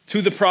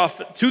 to the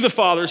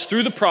fathers,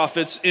 through the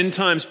prophets in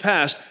times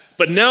past.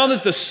 But now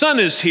that the Son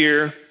is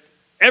here,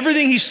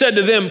 everything he said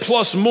to them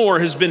plus more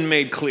has been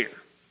made clear.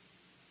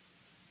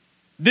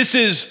 This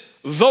is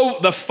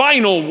the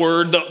final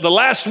word, the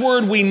last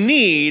word we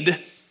need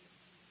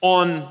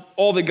on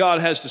all that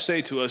God has to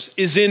say to us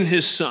is in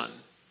his Son,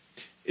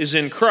 is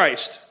in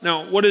Christ.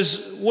 Now, what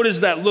does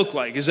that look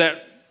like? Is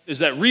that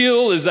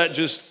real? Is that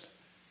just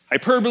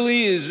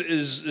hyperbole?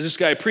 Is this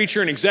guy a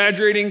preacher and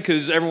exaggerating?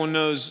 Because everyone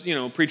knows,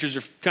 preachers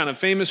are kind of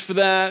famous for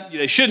that.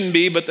 They shouldn't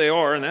be, but they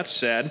are, and that's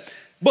sad.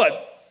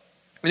 But,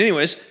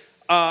 anyways,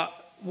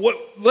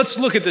 let's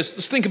look at this.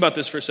 Let's think about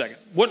this for a second.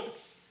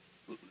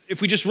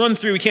 If we just run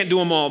through, we can't do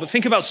them all, but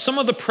think about some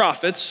of the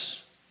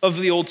prophets of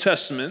the Old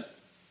Testament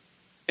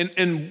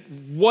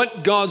and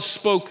what God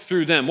spoke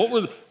through them.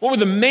 What were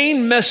the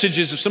main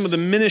messages of some of the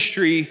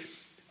ministry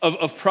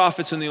of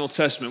prophets in the Old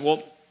Testament?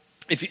 Well,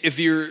 if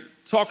you're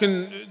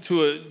talking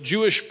to a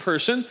Jewish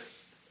person,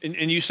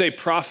 and you say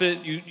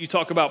prophet, you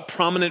talk about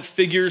prominent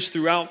figures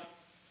throughout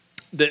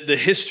the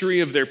history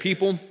of their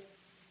people.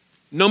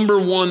 Number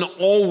one,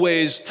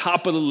 always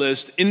top of the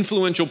list,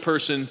 influential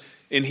person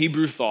in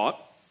Hebrew thought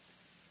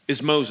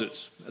is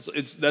Moses.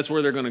 That's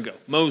where they're going to go.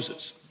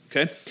 Moses,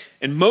 okay?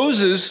 And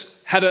Moses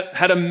had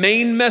a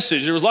main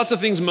message. There was lots of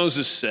things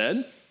Moses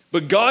said,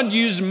 but God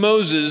used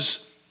Moses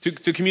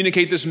to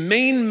communicate this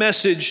main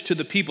message to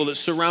the people that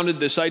surrounded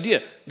this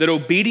idea, that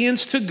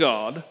obedience to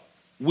God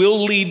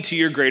will lead to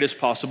your greatest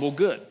possible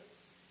good.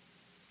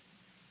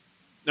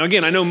 Now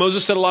again, I know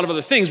Moses said a lot of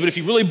other things, but if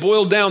you really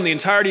boil down the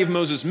entirety of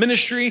Moses'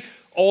 ministry,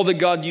 all that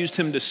God used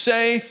him to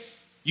say,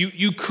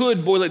 you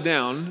could boil it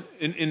down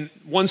in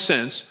one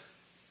sense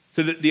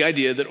to the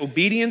idea that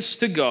obedience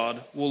to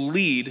God will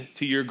lead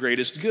to your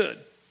greatest good.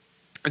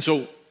 And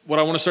so what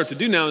I want to start to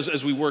do now is,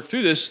 as we work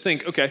through this,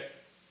 think, okay,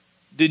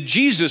 did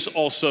Jesus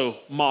also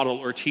model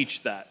or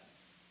teach that?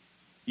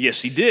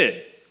 Yes, he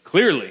did.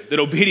 Clearly, that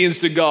obedience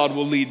to God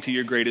will lead to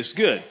your greatest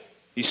good.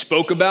 He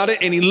spoke about it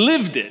and he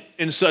lived it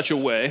in such a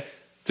way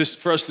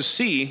for us to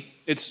see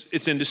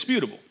it's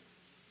indisputable.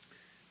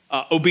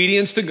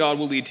 Obedience to God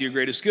will lead to your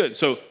greatest good.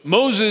 So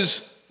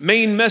Moses'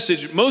 main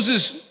message,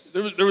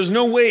 there was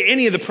no way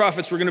any of the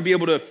prophets were going to be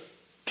able to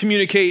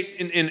communicate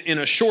in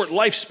a short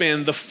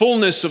lifespan the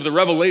fullness of the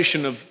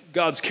revelation of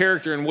God's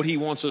character and what he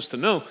wants us to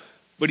know,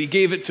 but he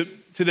gave it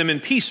to them in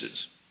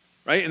pieces,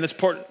 right? And that's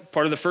part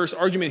of the first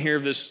argument here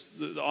of this,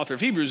 the author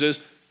of Hebrews is,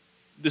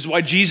 this is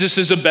why Jesus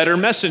is a better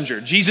messenger.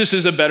 Jesus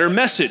is a better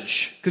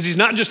message, because he's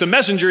not just a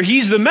messenger,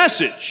 he's the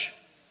message.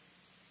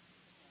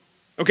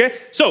 Okay?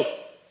 So,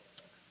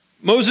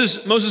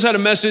 Moses had a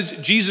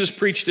message, Jesus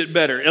preached it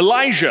better.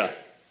 Elijah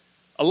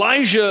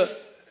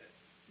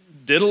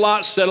did a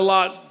lot, said a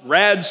lot,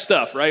 rad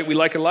stuff, right? We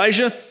like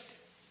Elijah.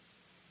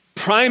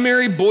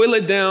 Primary, boil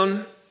it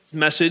down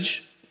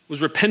message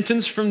was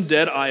repentance from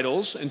dead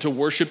idols and to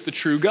worship the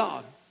true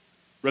God.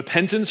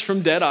 Repentance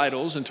from dead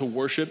idols and to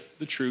worship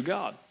the true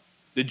God.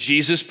 Did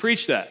Jesus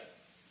preach that?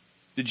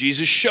 Did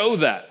Jesus show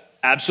that?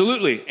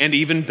 Absolutely. And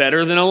even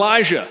better than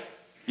Elijah.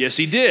 Yes,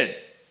 he did.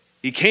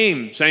 He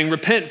came saying,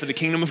 repent, for the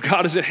kingdom of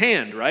God is at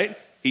hand, right?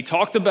 He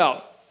talked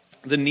about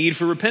the need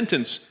for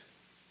repentance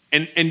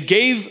and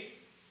gave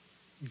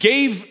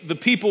the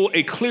people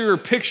a clearer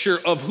picture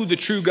of who the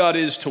true God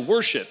is to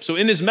worship. So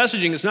in his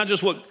messaging, it's not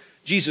just what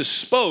Jesus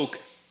spoke,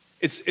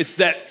 it's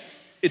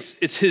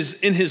his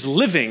in his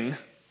living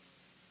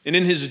and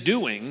in his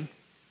doing,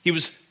 he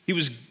was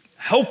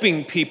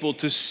helping people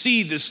to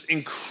see this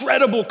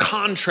incredible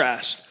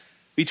contrast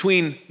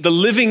between the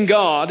living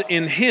God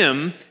in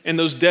him and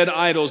those dead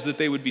idols that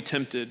they would be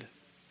tempted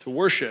to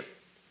worship.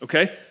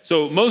 Okay?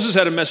 So Moses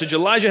had a message,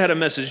 Elijah had a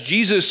message,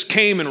 Jesus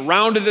came and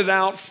rounded it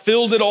out,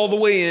 filled it all the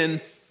way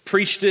in,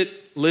 preached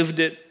it, lived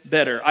it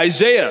better.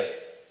 Isaiah,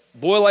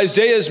 boil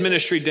Isaiah's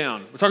ministry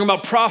down. We're talking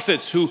about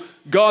prophets who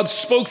God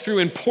spoke through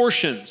in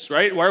portions,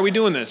 right? Why are we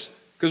doing this?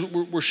 Because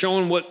we're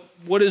showing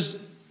what is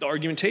the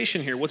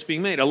argumentation here, what's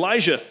being made.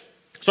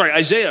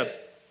 Isaiah,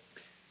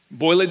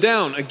 boil it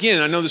down.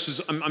 Again, I know this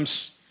is,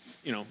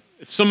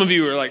 if some of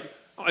you are like,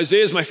 oh,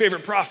 Isaiah's my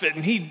favorite prophet,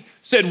 and he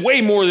said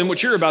way more than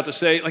what you're about to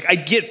say, like, I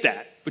get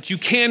that. But you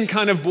can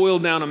kind of boil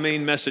down a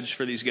main message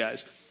for these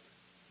guys.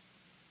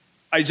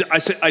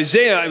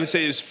 Isaiah, I would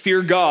say, is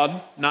fear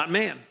God, not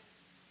man.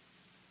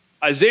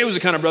 Isaiah was the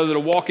kind of brother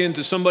that'll walk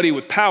into somebody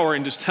with power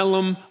and just tell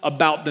them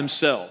about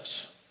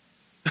themselves.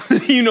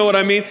 You know what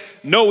I mean?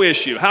 No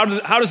issue. How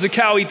does the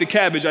cow eat the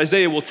cabbage?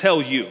 Isaiah will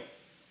tell you.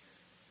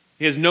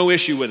 He has no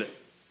issue with it.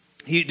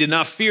 He did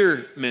not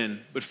fear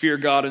men, but fear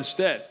God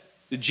instead.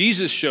 Did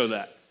Jesus show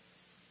that?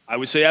 I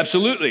would say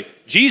absolutely.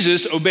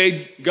 Jesus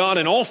obeyed God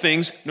in all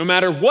things, no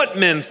matter what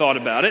men thought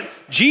about it.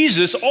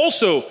 Jesus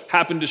also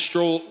happened to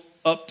stroll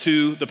up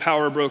to the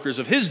power brokers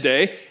of his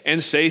day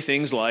and say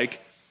things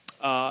like,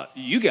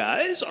 you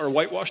guys are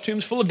whitewashed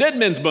tombs full of dead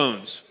men's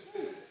bones.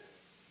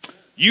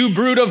 You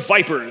brood of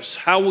vipers,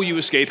 how will you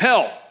escape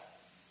hell?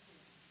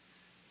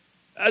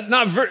 That's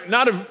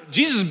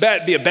Jesus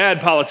be a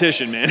bad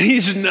politician, man.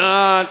 He's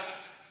not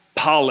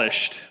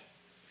polished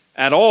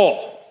at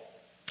all.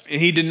 And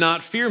he did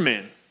not fear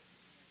man.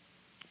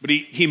 But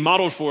he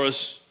modeled for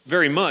us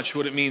very much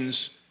what it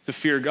means to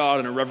fear God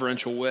in a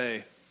reverential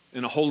way,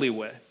 in a holy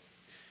way.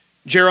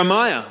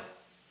 Jeremiah,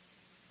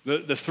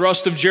 the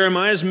thrust of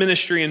Jeremiah's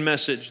ministry and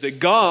message, that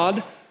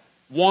God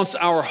wants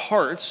our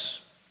hearts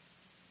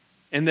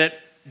and that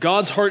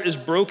God's heart is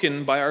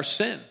broken by our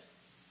sin.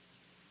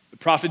 The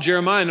prophet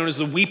Jeremiah, known as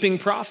the weeping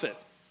prophet,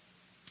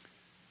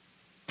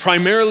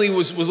 primarily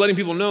was letting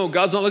people know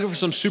God's not looking for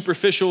some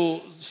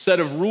superficial set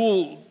of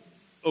rule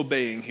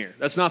obeying here.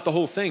 That's not the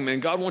whole thing, man.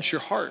 God wants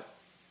your heart.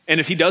 And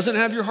if he doesn't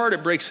have your heart,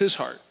 it breaks his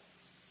heart.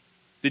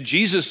 Did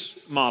Jesus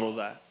model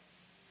that?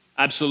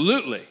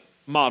 Absolutely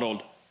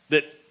modeled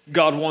that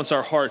God wants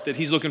our heart, that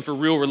he's looking for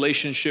real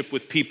relationship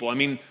with people. I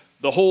mean,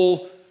 the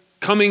whole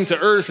coming to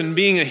earth and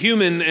being a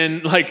human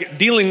and like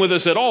dealing with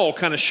us at all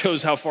kind of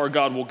shows how far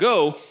God will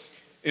go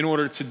in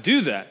order to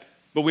do that.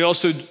 But we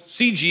also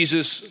see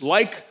Jesus,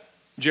 like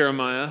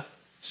Jeremiah,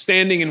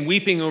 standing and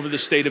weeping over the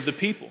state of the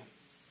people.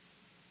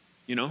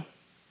 You know,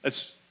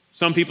 that's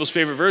some people's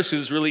favorite verse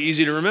because it's really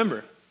easy to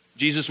remember.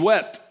 Jesus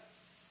wept.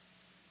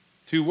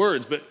 2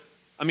 words. But,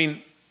 I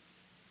mean,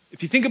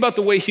 if you think about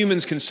the way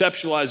humans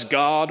conceptualize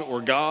God or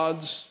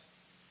gods,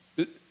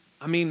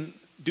 I mean,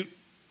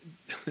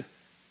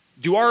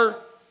 do our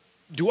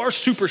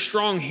super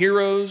strong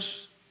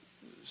heroes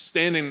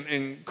stand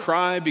and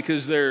cry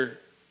because they're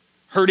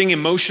hurting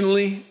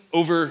emotionally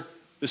over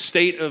the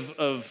state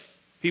of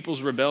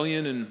people's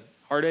rebellion and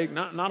heartache?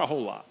 Not a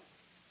whole lot.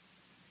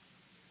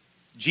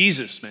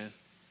 Jesus, man,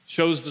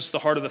 shows us the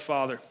heart of the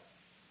Father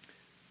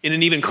in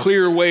an even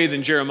clearer way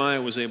than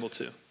Jeremiah was able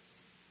to.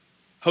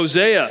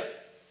 Hosea,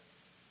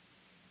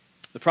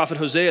 the prophet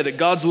Hosea, that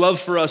God's love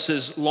for us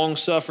is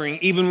long-suffering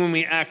even when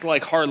we act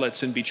like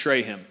harlots and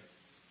betray him.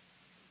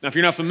 Now, if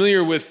you're not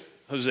familiar with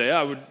Hosea,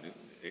 I would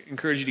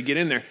encourage you to get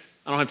in there.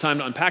 I don't have time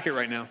to unpack it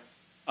right now.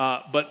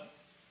 But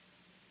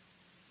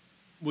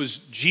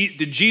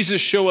did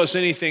Jesus show us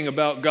anything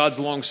about God's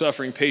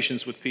long-suffering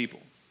patience with people?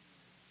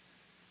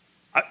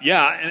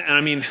 Yeah, and I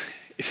mean,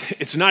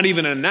 it's not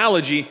even an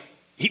analogy.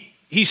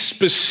 He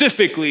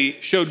specifically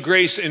showed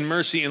grace and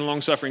mercy and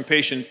long-suffering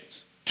patience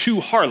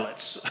to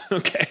harlots,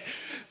 okay?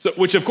 So,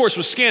 which, of course,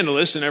 was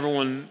scandalous, and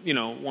everyone,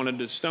 wanted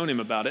to stone him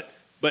about it.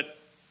 But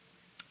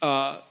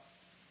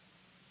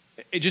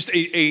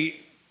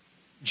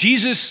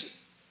Jesus,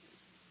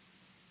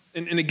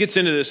 and it gets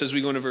into this as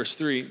we go into verse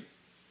 3,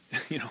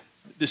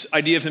 this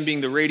idea of him being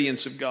the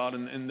radiance of God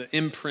and the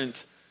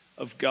imprint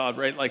of God,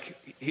 right? Like,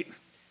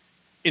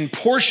 in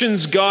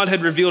portions, God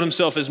had revealed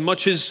himself as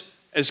much as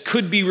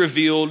could be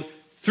revealed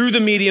through the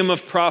medium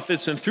of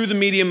prophets and through the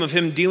medium of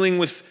him dealing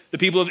with the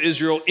people of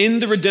Israel in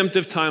the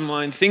redemptive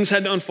timeline. Things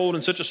had to unfold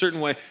in such a certain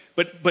way.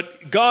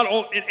 But God,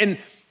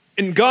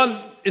 and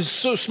God is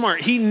so smart.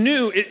 He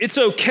knew it's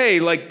okay.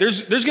 Like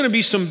there's going to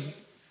be some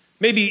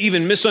maybe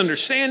even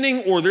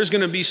misunderstanding, or there's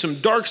going to be some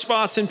dark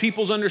spots in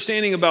people's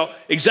understanding about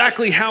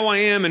exactly how I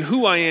am and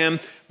who I am.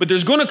 But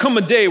there's going to come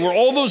a day where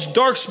all those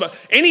dark spots,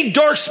 any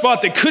dark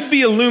spot that could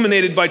be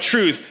illuminated by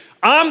truth,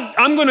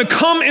 I'm going to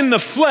come in the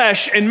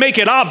flesh and make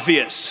it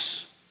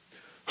obvious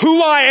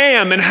who I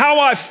am and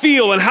how I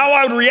feel and how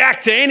I would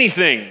react to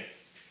anything.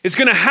 It's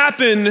going to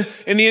happen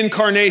in the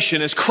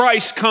incarnation as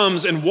Christ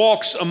comes and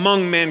walks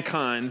among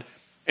mankind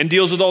and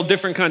deals with all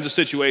different kinds of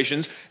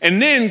situations.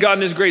 And then God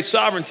in his great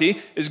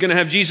sovereignty is going to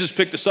have Jesus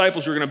pick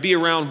disciples who are going to be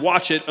around,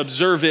 watch it,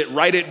 observe it,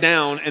 write it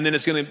down, and then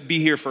it's going to be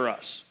here for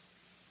us.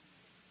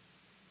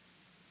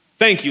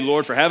 Thank you,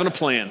 Lord, for having a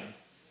plan.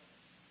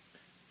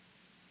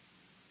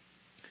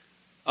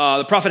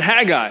 The prophet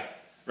Haggai,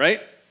 right?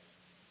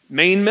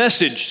 Main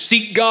message,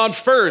 seek God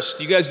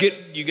first. You guys get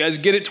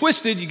it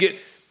twisted.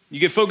 You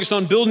get focused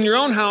on building your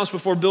own house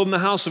before building the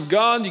house of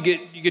God. You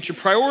get your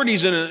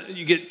priorities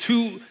you get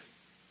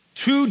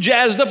too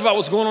jazzed up about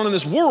what's going on in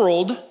this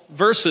world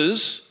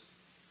versus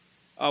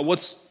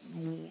what's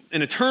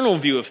an eternal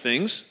view of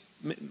things.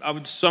 I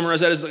would summarize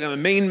that as the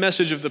main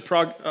message of the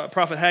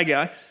prophet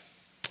Haggai.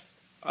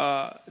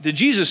 Did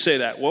Jesus say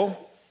that? Well,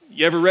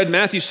 you ever read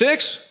Matthew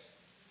 6?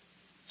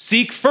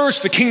 Seek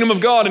first the kingdom of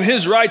God and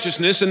his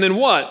righteousness, and then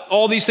what?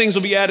 All these things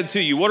will be added to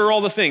you. What are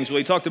all the things? Well,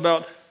 he talked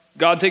about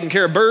God taking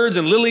care of birds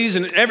and lilies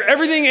and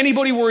everything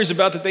anybody worries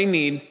about that they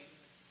need.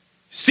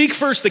 Seek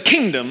first the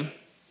kingdom,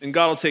 and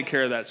God will take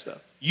care of that stuff.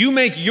 You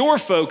make your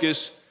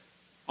focus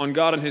on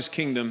God and his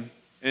kingdom,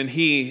 and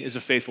he is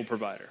a faithful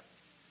provider.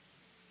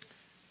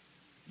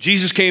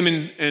 Jesus came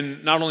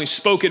and not only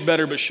spoke it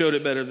better, but showed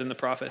it better than the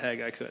prophet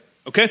Haggai could.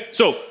 Okay,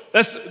 so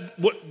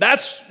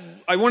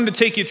I wanted to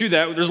take you through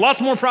that. There's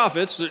lots more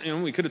prophets.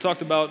 We could have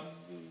talked about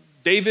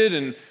David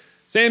and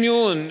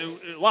Samuel and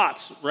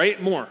lots,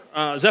 right? More.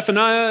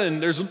 Zephaniah,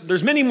 and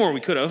there's many more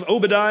we could have.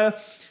 Obadiah.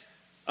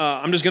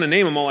 I'm just going to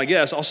name them all, I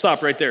guess. I'll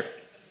stop right there.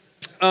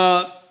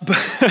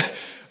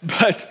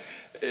 But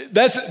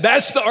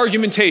that's the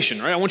argumentation,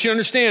 right? I want you to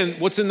understand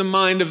what's in the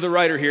mind of the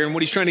writer here and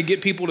what he's trying to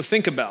get people to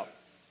think about.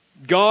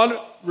 God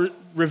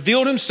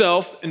revealed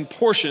himself in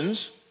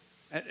portions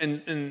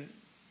and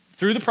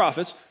through the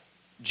prophets.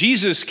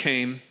 Jesus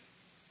came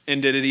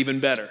and did it even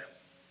better.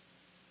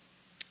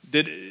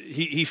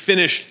 He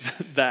finished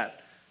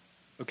that.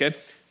 Okay?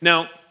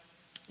 Now,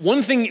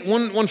 one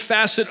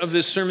facet of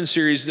this sermon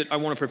series that I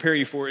want to prepare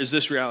you for is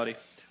this reality.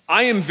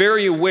 I am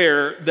very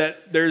aware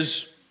that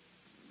there's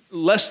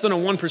less than a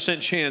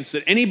 1% chance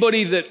that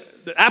anybody the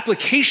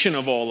application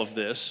of all of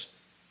this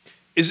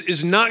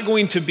is not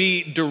going to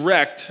be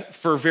direct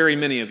for very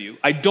many of you.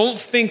 I don't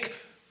think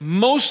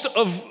most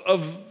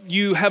of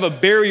you have a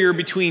barrier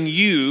between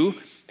you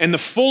and the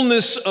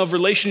fullness of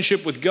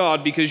relationship with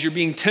God because you're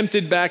being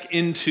tempted back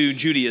into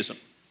Judaism.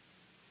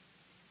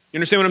 You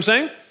understand what I'm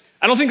saying?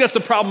 I don't think that's the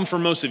problem for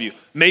most of you.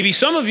 Maybe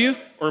some of you,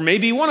 or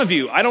maybe one of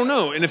you. I don't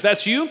know. And if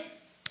that's you,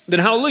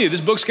 then hallelujah,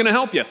 this book's going to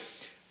help you.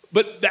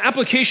 But the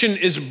application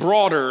is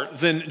broader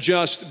than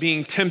just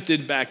being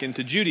tempted back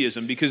into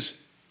Judaism because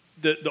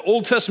the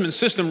Old Testament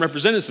system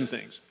represented some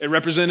things. It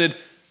represented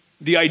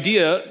the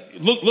idea,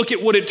 look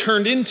at what it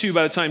turned into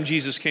by the time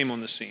Jesus came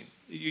on the scene.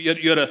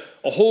 You had a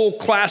whole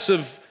class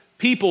of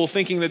people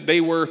thinking that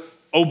they were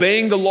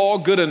obeying the law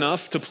good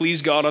enough to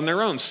please God on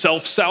their own,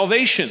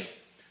 self-salvation,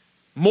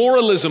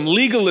 moralism,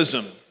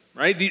 legalism,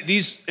 right?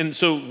 And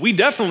so we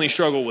definitely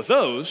struggle with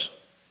those.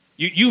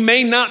 You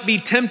may not be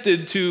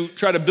tempted to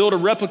try to build a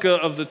replica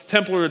of the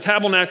temple or the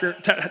tabernacle.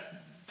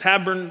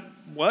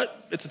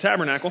 It's a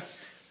tabernacle.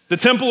 The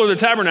temple or the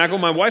tabernacle.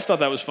 My wife thought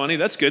that was funny.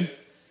 That's good.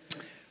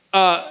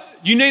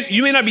 You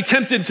may not be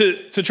tempted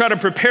to try to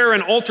prepare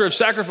an altar of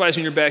sacrifice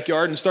in your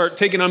backyard and start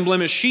taking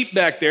unblemished sheep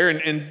back there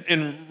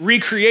and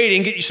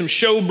recreating, get you some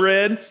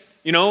showbread,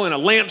 and a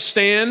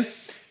lampstand.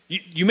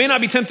 You may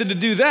not be tempted to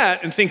do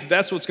that and think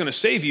that's what's going to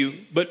save you,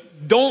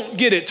 but don't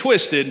get it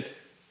twisted.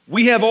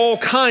 We have all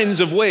kinds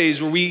of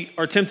ways where we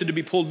are tempted to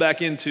be pulled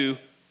back into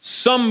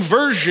some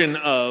version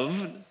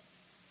of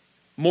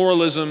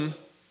moralism,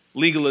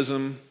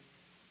 legalism,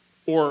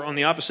 or on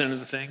the opposite end of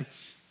the thing,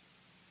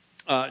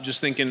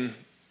 just thinking,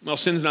 well,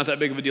 sin's not that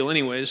big of a deal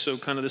anyways, so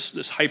kind of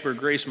this hyper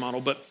grace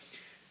model. But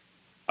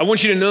I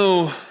want you to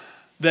know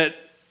that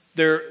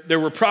there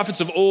were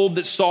prophets of old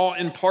that saw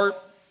in part,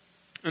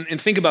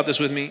 and think about this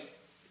with me.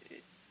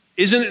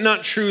 Isn't it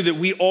not true that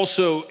we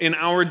also in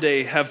our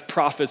day have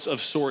prophets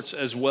of sorts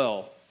as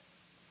well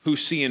who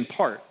see in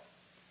part?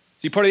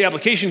 See, part of the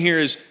application here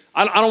is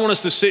I don't want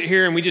us to sit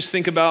here and we just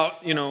think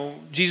about,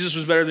 Jesus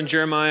was better than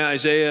Jeremiah,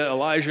 Isaiah,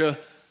 Elijah.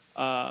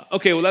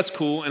 Okay, well, that's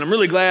cool. And I'm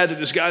really glad that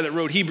this guy that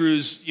wrote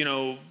Hebrews,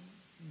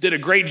 did a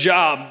great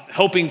job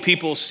helping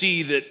people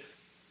see that,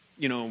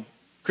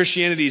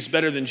 Christianity is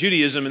better than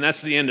Judaism, and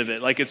that's the end of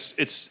it. Like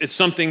it's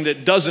something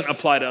that doesn't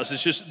apply to us.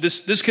 It's just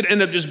this could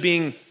end up just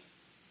being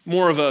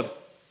more of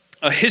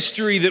a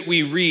history that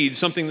we read,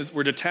 something that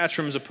we're detached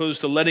from as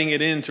opposed to letting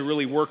it in to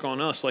really work on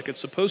us like it's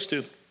supposed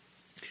to.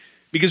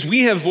 Because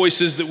we have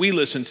voices that we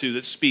listen to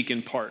that speak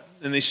in part,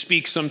 and they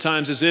speak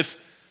sometimes as if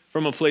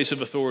from a place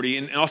of authority,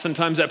 and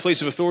oftentimes that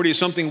place of authority is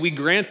something we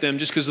grant them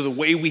just because of the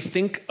way we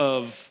think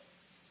of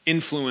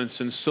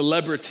influence and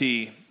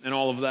celebrity and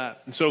all of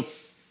that. And so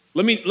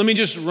let me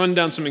just run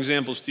down some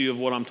examples to you of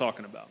what I'm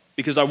talking about,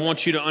 because I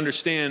want you to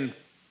understand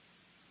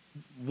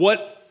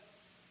what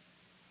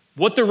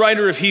the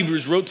writer of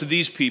Hebrews wrote to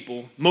these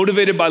people,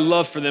 motivated by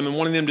love for them and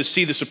wanting them to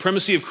see the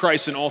supremacy of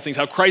Christ in all things,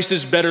 how Christ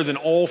is better than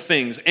all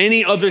things.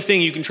 Any other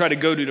thing you can try to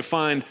go to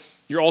find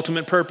your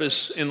ultimate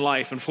purpose in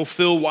life and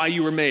fulfill why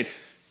you were made.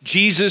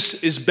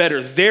 Jesus is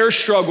better. Their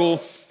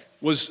struggle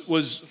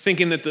was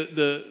thinking that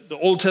the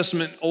Old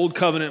Testament, Old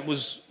Covenant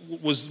was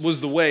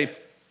the way.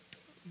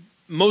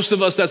 Most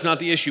of us, that's not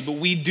the issue, but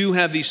we do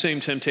have these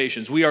same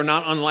temptations. We are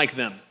not unlike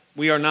them.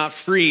 We are not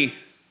free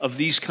of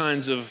these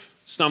kinds of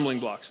stumbling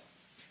blocks.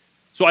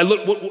 So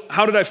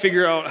how did I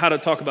figure out how to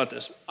talk about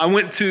this?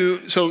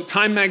 So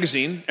Time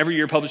Magazine every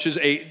year publishes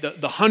the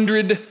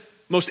 100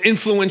 most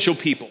influential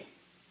people.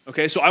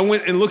 Okay, so I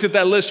went and looked at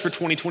that list for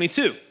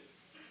 2022.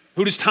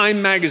 Who does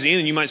Time Magazine,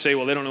 and you might say,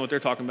 well, they don't know what they're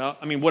talking about.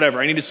 I mean,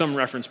 whatever, I needed some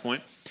reference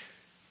point.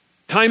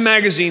 Time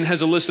Magazine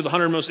has a list of the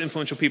 100 most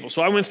influential people.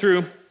 So I went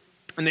through,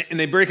 and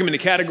they break them into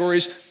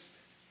categories,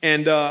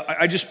 and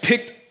I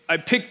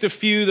picked a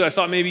few that I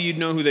thought maybe you'd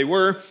know who they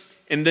were,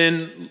 and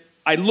then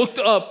I looked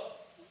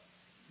up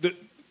the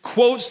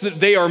quotes that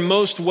they are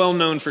most well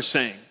known for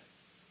saying.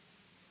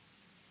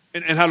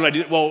 And how did I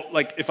do it? Well,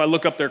 like if I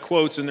look up their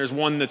quotes and there's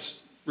one that's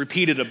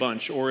repeated a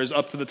bunch or is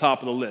up to the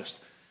top of the list.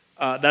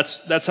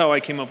 That's how I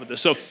came up with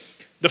this. So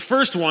the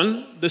first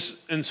one,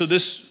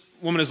 this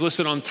woman is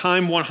listed on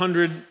Time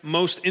 100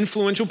 most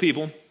influential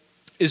people,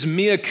 is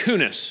Mia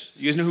Kunis.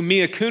 You guys know who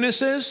Mia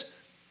Kunis is?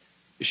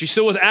 Is she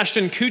still with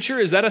Ashton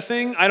Kutcher? Is that a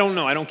thing? I don't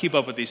know. I don't keep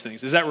up with these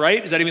things. Is that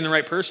right? Is that even the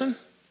right person?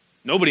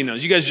 Nobody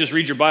knows. You guys just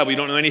read your Bible. You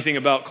don't know anything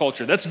about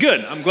culture. That's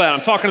good. I'm glad.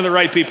 I'm talking to the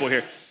right people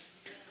here.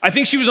 I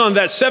think she was on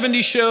That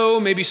 70s Show,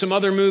 maybe some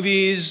other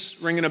movies,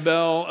 ringing a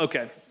bell.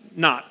 Okay.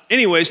 Not.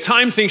 Anyways,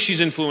 Time thinks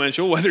she's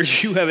influential, whether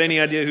you have any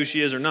idea who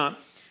she is or not.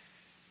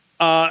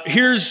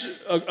 Here's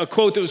a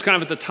quote that was kind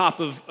of at the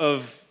top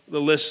of the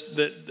list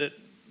that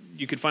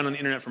you could find on the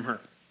internet from her.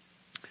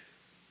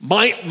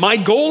 My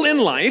goal in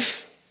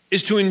life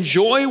is to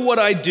enjoy what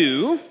I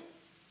do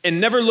and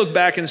never look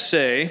back and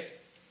say,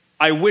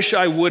 I wish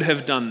I would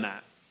have done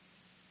that.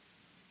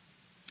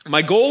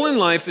 My goal in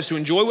life is to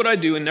enjoy what I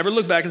do and never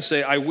look back and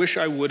say, I wish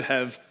I would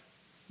have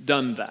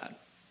done that.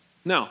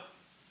 Now,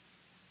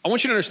 I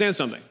want you to understand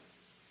something.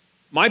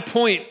 My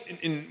point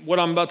in what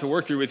I'm about to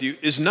work through with you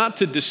is not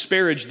to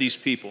disparage these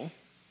people.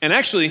 And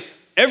actually,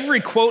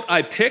 every quote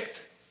I picked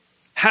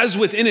has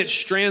within it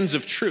strands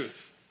of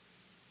truth.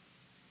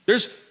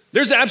 There's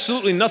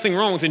absolutely nothing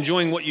wrong with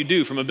enjoying what you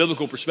do from a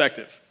biblical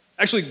perspective.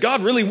 Actually,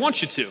 God really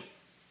wants you to.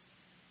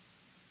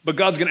 But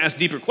God's going to ask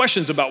deeper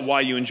questions about why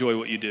you enjoy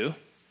what you do.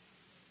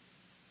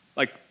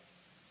 Like,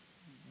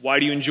 why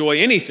do you enjoy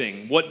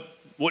anything? What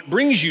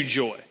brings you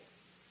joy?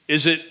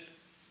 Is it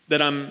that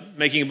I'm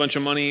making a bunch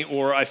of money,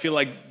 or I feel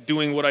like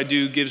doing what I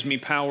do gives me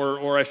power,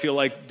 or I feel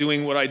like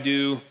doing what I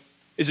do,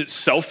 is it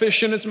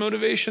selfish in its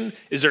motivation?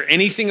 Is there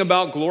anything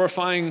about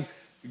glorifying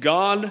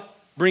God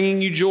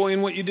bringing you joy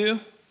in what you do,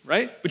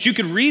 right? But you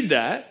could read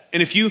that,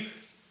 and if you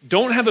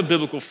don't have a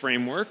biblical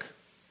framework,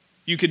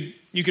 you could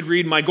you could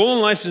read, my goal in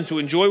life is to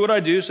enjoy what I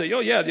do. Say, oh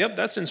yeah, yep,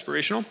 that's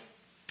inspirational.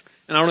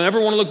 And I don't ever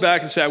want to look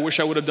back and say, I wish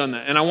I would have done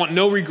that. And I want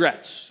no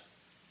regrets.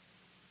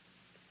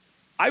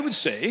 I would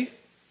say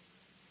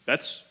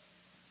that's,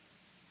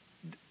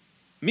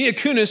 Mia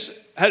Kunis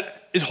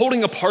is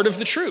holding a part of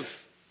the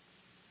truth.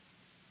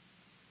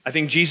 I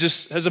think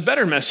Jesus has a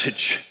better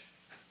message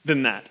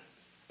than that,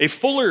 a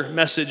fuller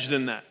message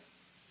than that.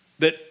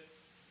 That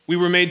we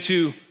were made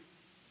to,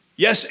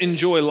 yes,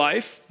 enjoy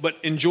life, but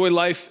enjoy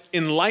life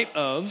in light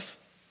of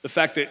the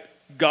fact that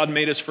God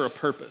made us for a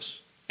purpose,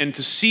 and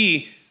to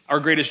see our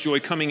greatest joy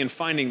coming in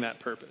finding that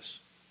purpose.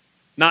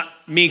 Not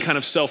me kind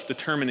of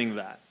self-determining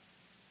that.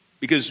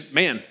 Because,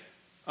 man,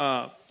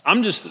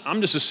 I'm just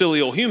a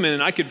silly old human,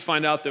 and I could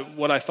find out that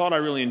what I thought I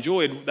really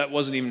enjoyed, that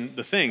wasn't even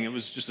the thing. It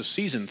was just a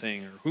season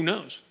thing, or who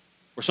knows.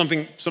 Or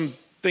something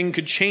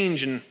could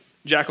change and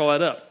jack all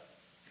that up.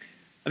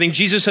 I think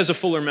Jesus has a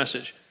fuller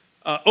message.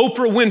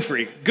 Oprah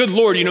Winfrey. Good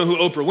Lord, you know who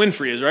Oprah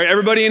Winfrey is, right?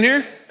 Everybody in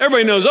here?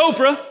 Everybody knows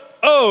Oprah.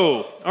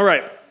 Oh, all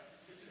right.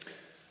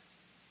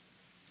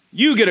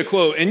 You get a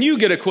quote, and you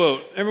get a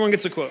quote. Everyone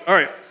gets a quote. All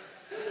right.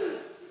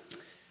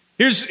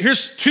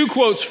 Here's two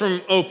quotes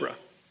from Oprah.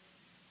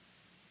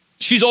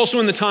 She's also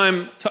in the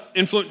Time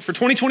for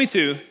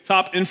 2022,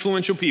 top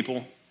influential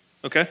people,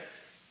 okay?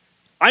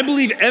 I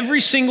believe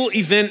every single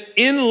event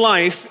in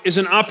life is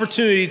an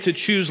opportunity to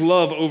choose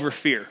love over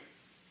fear.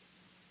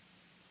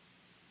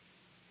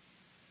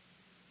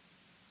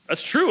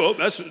 That's true.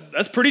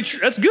 That's pretty true.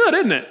 That's good,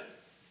 isn't it?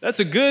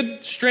 That's a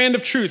good strand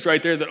of truth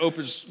right there that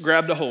Oprah's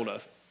grabbed a hold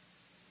of.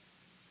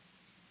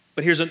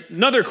 But here's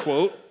another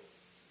quote,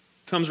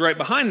 comes right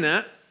behind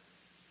that.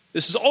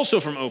 This is also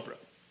from Oprah.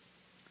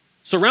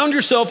 Surround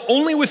yourself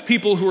only with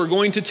people who are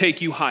going to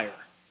take you higher.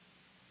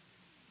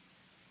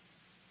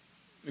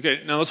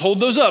 Okay, now let's hold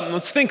those up and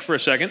let's think for a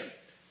second.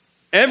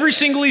 Every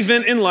single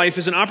event in life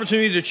is an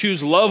opportunity to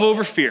choose love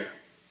over fear.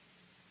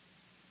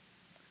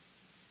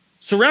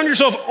 Surround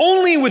yourself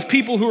only with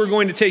people who are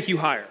going to take you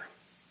higher.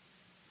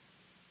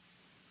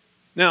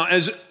 Now,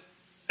 as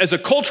a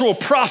cultural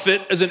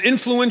prophet, as an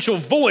influential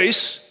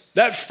voice,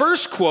 that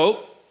first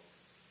quote,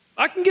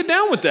 I can get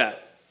down with that.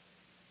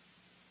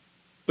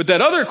 But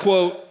that other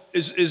quote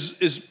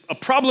is a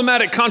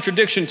problematic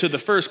contradiction to the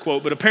first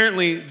quote, but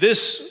apparently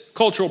this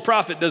cultural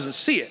prophet doesn't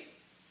see it.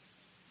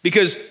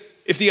 Because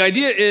if the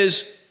idea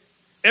is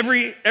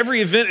every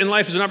event in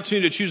life is an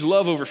opportunity to choose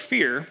love over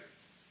fear,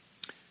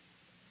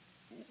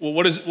 well,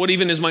 what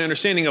even is my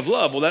understanding of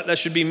love? Well, that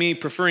should be me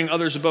preferring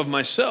others above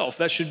myself.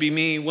 That should be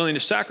me willing to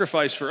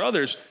sacrifice for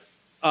others.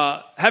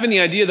 Having the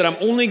idea that I'm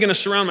only going to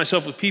surround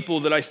myself with people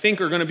that I think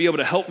are going to be able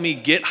to help me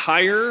get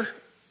higher,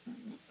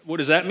 what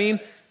does that mean?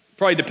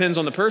 Probably depends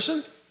on the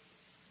person.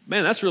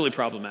 Man, that's really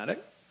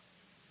problematic.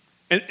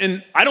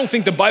 And I don't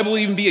think the Bible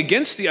would even be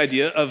against the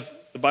idea of,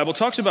 the Bible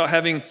talks about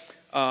having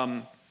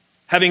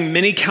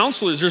many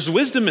counselors. There's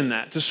wisdom in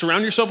that, to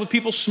surround yourself with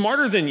people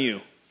smarter than you.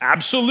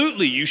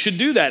 Absolutely, you should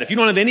do that. If you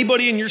don't have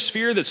anybody in your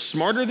sphere that's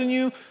smarter than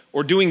you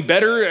or doing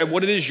better at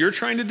what it is you're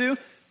trying to do,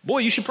 boy,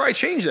 you should probably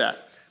change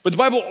that. But the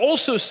Bible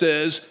also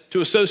says to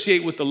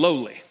associate with the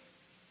lowly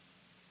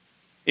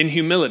in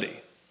humility.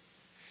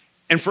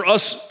 And for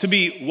us to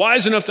be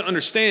wise enough to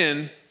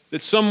understand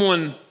that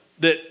someone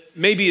that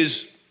maybe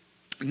is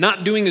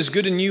not doing as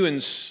good in you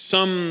in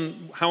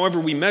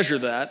however we measure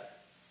that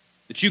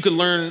you could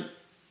learn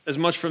as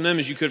much from them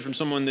as you could from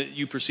someone that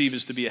you perceive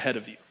as to be ahead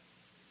of you.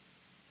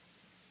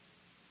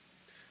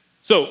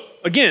 So,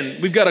 again,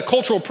 we've got a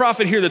cultural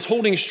prophet here that's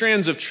holding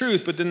strands of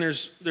truth, but then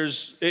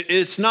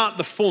it's not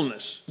the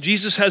fullness.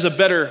 Jesus has a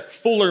better,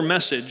 fuller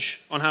message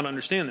on how to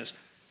understand this.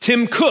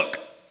 Tim Cook,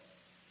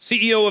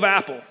 CEO of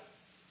Apple,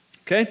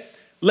 okay?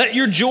 Let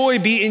your joy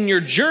be in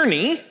your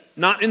journey,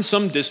 not in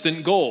some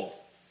distant goal.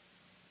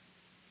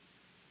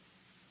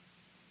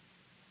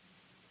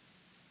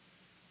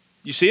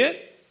 You see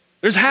it?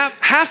 There's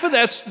half of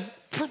that's,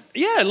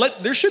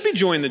 there should be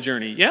joy in the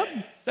journey. Yeah,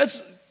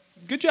 that's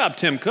good job,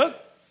 Tim Cook.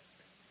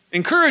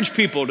 Encourage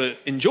people to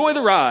enjoy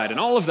the ride and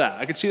all of that.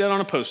 I could see that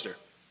on a poster.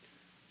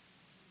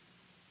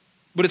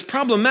 But it's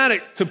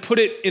problematic to put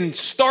it in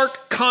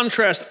stark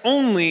contrast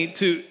only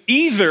to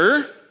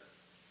either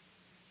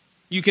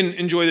you can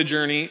enjoy the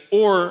journey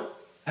or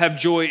have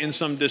joy in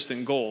some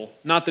distant goal.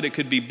 Not that it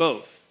could be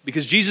both,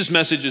 because Jesus'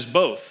 message is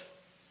both.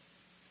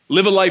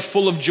 Live a life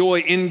full of joy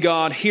in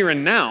God here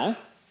and now.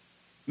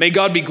 May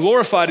God be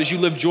glorified as you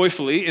live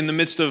joyfully in the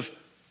midst of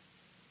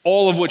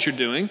all of what you're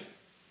doing,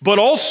 but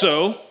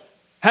also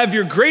have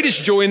your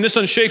greatest joy in this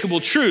unshakable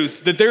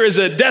truth that there is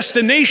a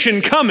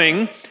destination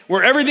coming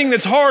where everything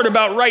that's hard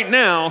about right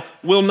now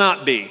will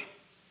not be.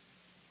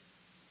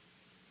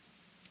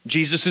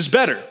 Jesus is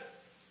better.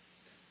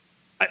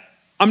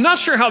 I'm not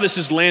sure how this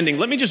is landing.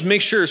 Let me just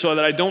make sure so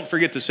that I don't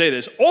forget to say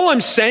this. All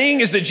I'm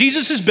saying is that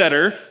Jesus is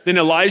better than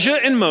Elijah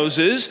and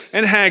Moses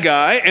and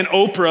Haggai and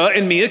Oprah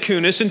and Mia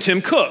Kunis and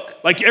Tim Cook.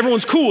 Like,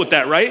 everyone's cool with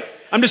that, right?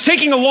 I'm just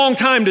taking a long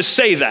time to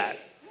say that.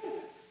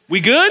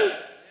 We good?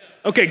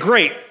 Okay,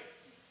 great.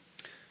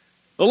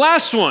 The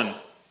last one.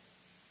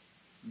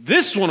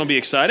 This one will be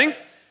exciting.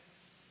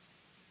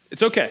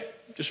 It's okay.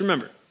 Just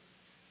remember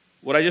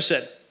what I just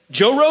said.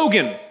 Joe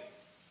Rogan.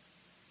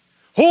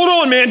 Hold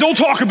on, man. Don't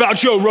talk about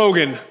Joe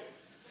Rogan.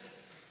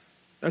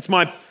 That's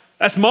my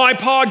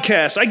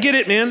podcast. I get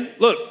it, man.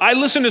 Look, I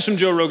listen to some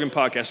Joe Rogan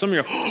podcasts. Some of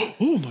you are,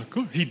 oh my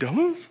God, he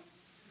does?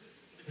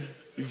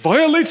 He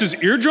violates his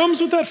eardrums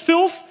with that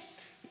filth?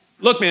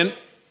 Look, man,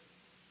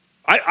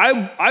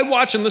 I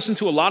watch and listen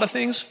to a lot of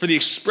things for the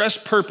express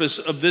purpose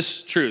of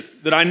this truth,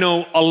 that I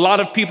know a lot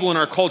of people in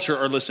our culture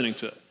are listening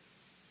to it.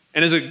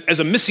 And as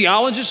a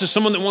missiologist, as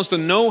someone that wants to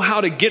know how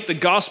to get the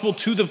gospel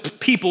to the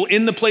people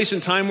in the place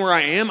and time where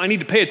I am, I need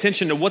to pay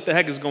attention to what the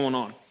heck is going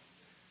on.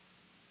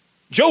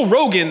 Joe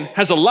Rogan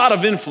has a lot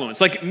of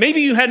influence. Like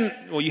maybe you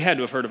had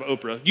to have heard of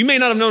Oprah. You may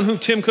not have known who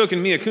Tim Cook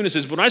and Mia Kunis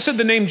is, but when I said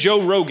the name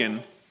Joe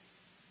Rogan,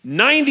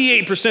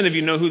 98% of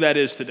you know who that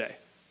is today.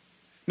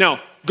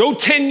 Now, go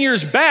 10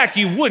 years back,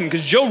 you wouldn't,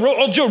 because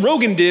all Joe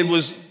Rogan did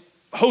was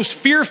host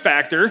Fear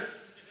Factor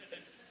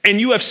and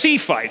UFC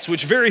fights,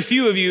 which very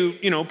few of you,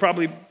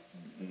 probably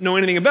know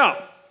anything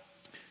about.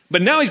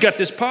 But now he's got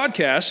this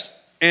podcast,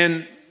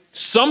 and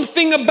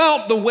something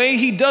about the way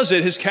he does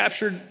it has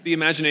captured the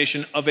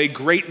imagination of a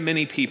great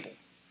many people.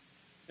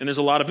 And there's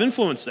a lot of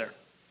influence there.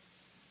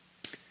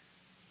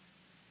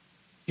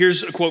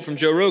 Here's a quote from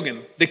Joe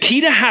Rogan. The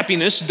key to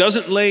happiness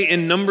doesn't lay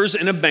in numbers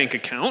in a bank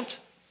account.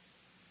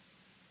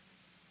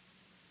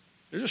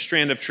 There's a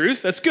strand of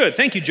truth. That's good.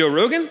 Thank you, Joe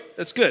Rogan.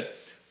 That's good.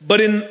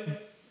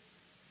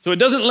 So it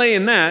doesn't lay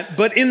in that,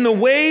 but in the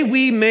way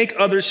we make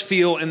others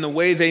feel and the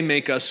way they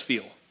make us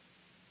feel.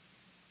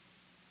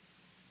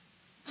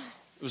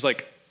 It was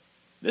like,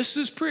 this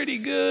is pretty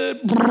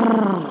good.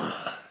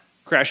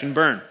 Crash and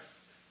burn.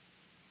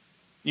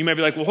 You might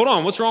be like, well, hold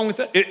on, what's wrong with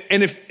that?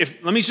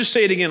 Let me just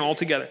say it again all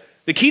together.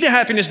 The key to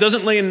happiness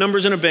doesn't lay in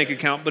numbers in a bank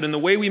account, but in the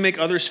way we make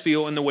others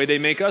feel and the way they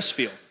make us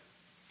feel.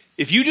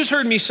 If you just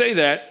heard me say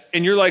that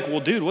and you're like, well,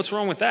 dude, what's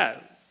wrong with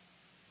that?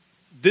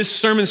 This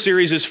sermon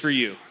series is for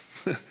you.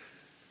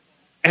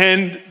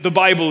 And the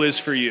Bible is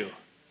for you.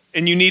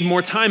 And you need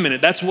more time in it.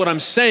 That's what I'm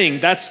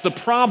saying. That's the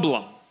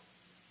problem.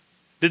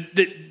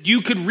 That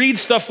you could read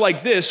stuff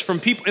like this from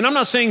people, and I'm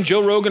not saying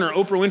Joe Rogan or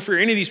Oprah Winfrey or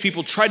any of these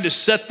people tried to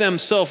set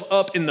themselves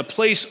up in the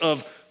place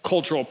of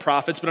cultural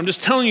prophets, but I'm just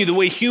telling you the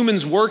way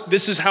humans work,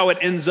 this is how it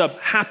ends up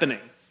happening.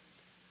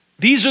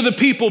 These are the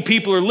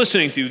people are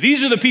listening to.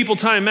 These are the people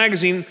Time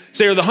Magazine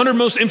say are the 100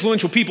 most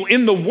influential people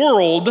in the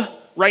world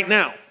right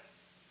now.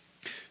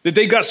 That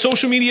they've got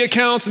social media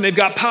accounts and they've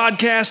got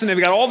podcasts and they've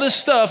got all this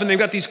stuff and they've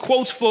got these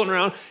quotes floating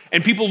around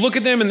and people look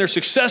at them and they're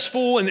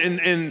successful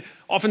and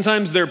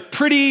oftentimes they're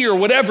pretty or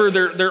whatever.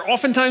 They're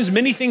oftentimes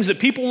many things that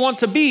people want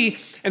to be,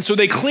 and so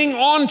they cling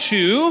on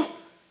to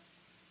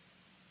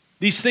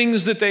these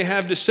things that they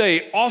have to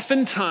say,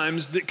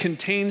 oftentimes that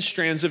contain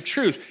strands of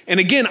truth. And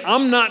again,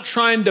 I'm not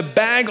trying to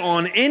bag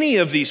on any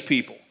of these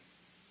people.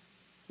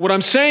 What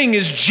I'm saying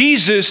is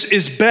Jesus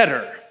is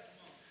better.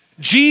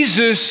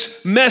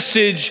 Jesus'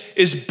 message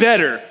is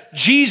better.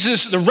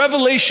 Jesus, the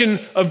revelation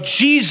of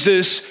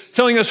Jesus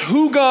telling us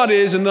who God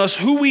is and thus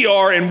who we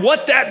are and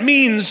what that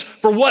means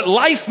for what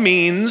life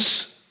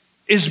means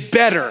is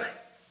better.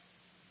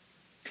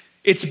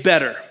 It's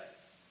better.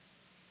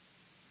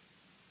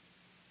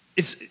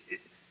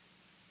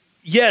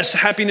 Yes,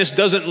 happiness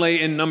doesn't lay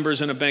in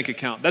numbers in a bank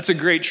account. That's a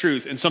great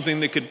truth and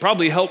something that could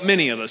probably help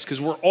many of us because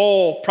we're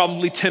all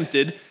probably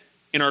tempted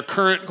in our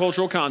current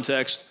cultural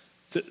context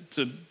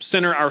to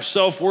center our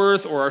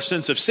self-worth or our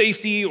sense of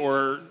safety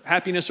or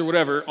happiness or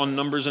whatever on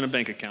numbers in a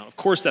bank account. Of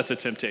course, that's a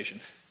temptation.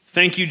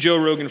 Thank you, Joe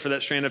Rogan, for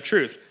that strand of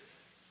truth.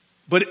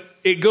 But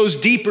it goes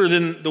deeper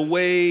than the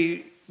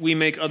way we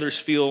make others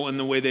feel and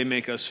the way they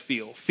make us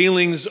feel.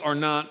 Feelings are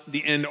not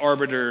the end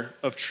arbiter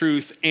of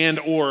truth and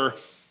or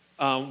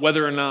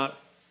whether or not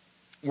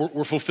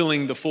we're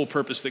fulfilling the full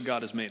purpose that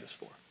God has made us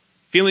for.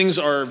 Feelings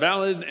are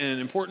valid and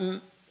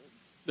important.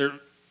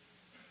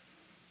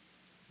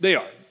 They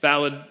are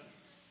valid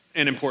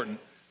and important.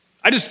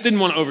 I just didn't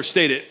want to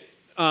overstate it.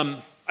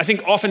 I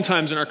think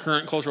oftentimes in our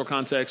current cultural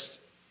context,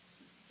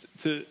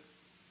 to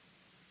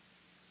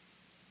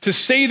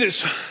say that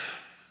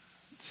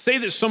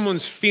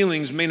someone's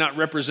feelings may not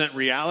represent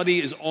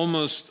reality is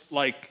almost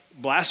like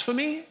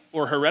blasphemy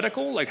or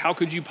heretical. Like, how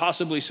could you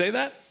possibly say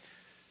that?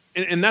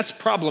 And that's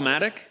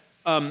problematic.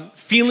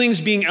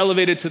 Feelings being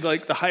elevated to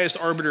like the highest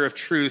arbiter of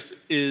truth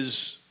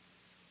is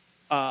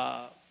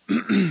a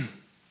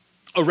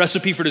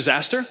recipe for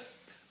disaster.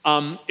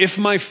 If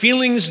my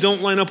feelings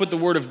don't line up with the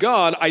Word of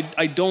God,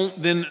 I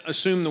don't then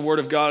assume the Word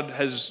of God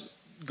has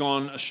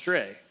gone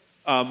astray.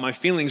 My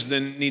feelings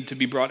then need to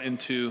be brought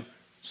into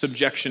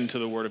subjection to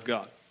the Word of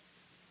God.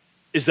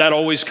 Is that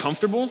always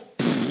comfortable?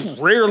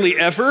 Rarely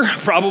ever.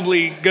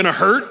 Probably gonna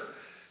hurt,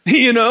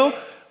 you know?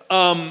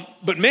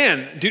 But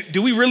man,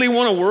 do we really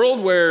want a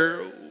world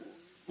where,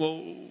 well,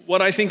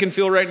 what I think and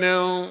feel right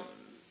now,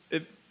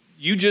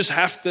 you just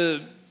have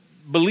to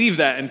believe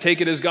that and take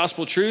it as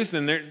gospel truth,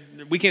 and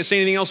we can't say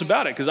anything else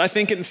about it because I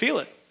think it and feel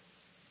it.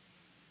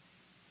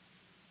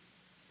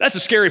 That's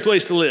a scary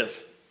place to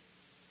live.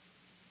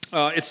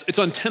 It's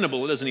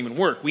untenable. It doesn't even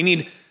work. We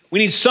need We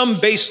need some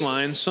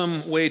baseline,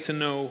 some way to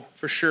know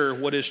for sure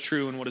what is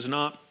true and what is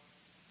not.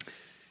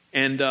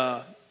 And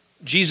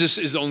Jesus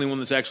is the only one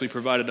that's actually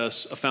provided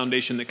us a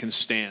foundation that can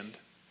stand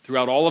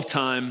throughout all of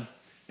time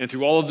and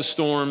through all of the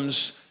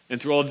storms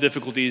and through all of the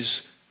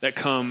difficulties that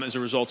come as a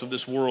result of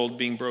this world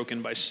being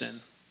broken by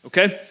sin.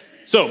 Okay?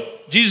 So,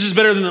 Jesus is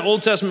better than the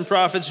Old Testament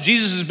prophets.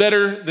 Jesus is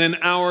better than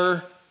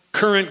our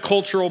current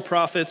cultural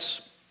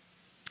prophets.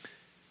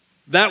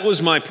 That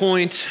was my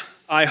point.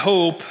 I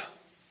hope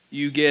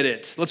you get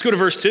it. Let's go to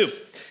verse 2.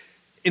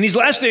 In these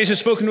last days, he has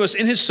spoken to us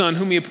in his Son,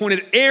 whom he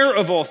appointed heir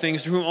of all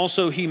things, through whom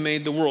also he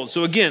made the world.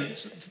 So again,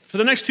 for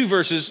the next two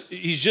verses,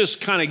 he's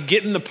just kind of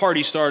getting the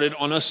party started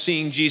on us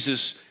seeing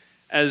Jesus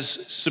as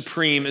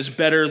supreme, as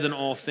better than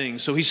all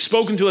things. So he's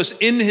spoken to us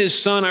in his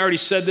Son. I already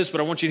said this, but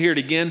I want you to hear it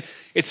again.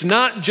 It's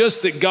not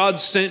just that God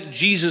sent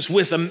Jesus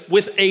with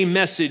a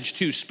message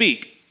to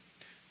speak.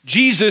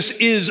 Jesus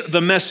is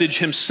the message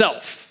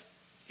himself.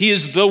 He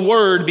is the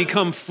Word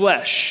become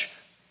flesh.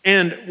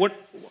 And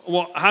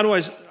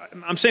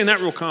I'm saying that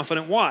real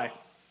confident. Why?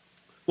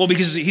 Well,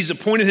 because he's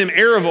appointed him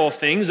heir of all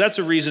things. That's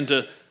a reason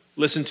to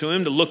listen to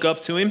him, to look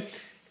up to him.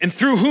 And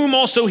through whom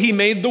also he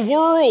made the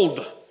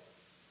world.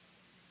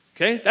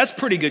 Okay, that's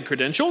pretty good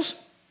credentials.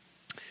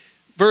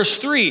 Verse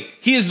 3,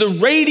 he is the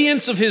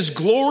radiance of his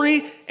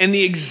glory and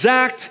the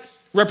exact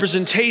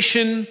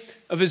representation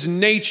of his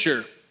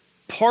nature.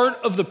 Part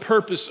of the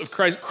purpose of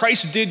Christ,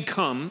 Christ did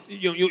come.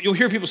 You'll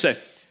hear people say,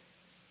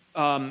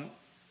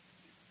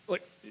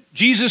 like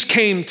Jesus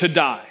came to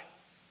die.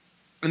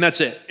 And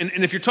that's it.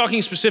 And if you're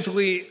talking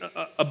specifically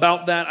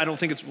about that, I don't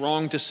think it's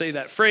wrong to say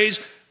that phrase.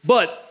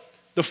 But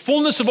the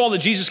fullness of all that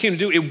Jesus came to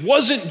do, it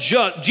wasn't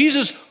just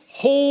Jesus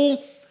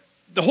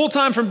the whole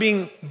time from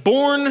being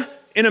born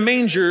in a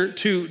manger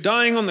to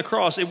dying on the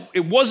cross.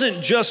 It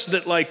wasn't just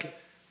that, like,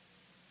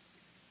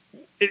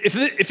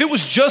 if it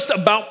was just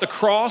about the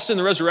cross and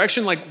the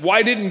resurrection, like,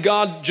 why didn't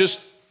God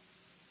just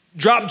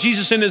drop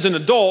Jesus in as an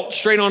adult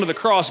straight onto the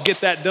cross,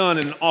 get that done,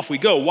 and off we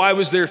go? Why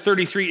was there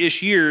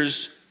 33-ish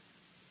years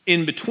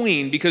in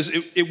between? Because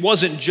it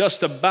wasn't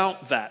just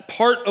about that.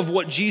 Part of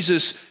what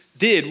Jesus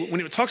did,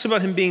 when it talks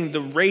about him being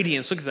the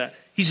radiance, look at that.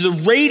 He's the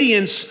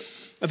radiance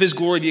of his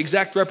glory, the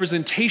exact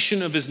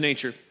representation of his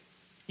nature.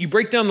 You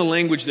break down the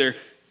language there.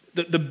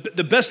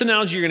 The best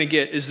analogy you're going to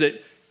get is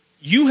that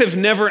you have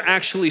never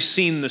actually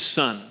seen the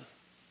sun.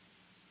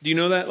 Do you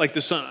know that? Like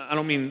the sun, I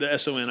don't mean the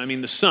S-O-N, I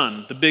mean the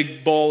sun, the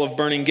big ball of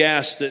burning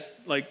gas that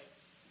like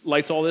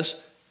lights all this,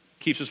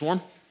 keeps us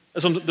warm.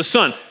 That's the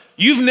sun.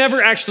 You've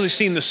never actually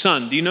seen the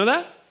sun. Do you know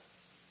that?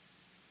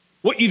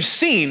 What you've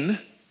seen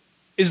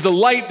is the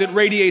light that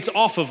radiates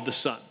off of the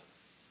sun.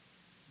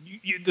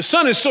 The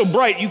sun is so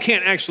bright you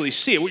can't actually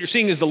see it. What you're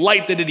seeing is the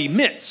light that it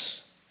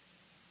emits.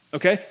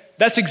 Okay?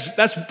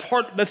 That's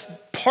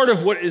part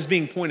of what is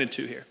being pointed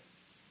to here.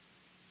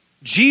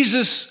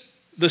 Jesus,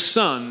 the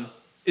Son,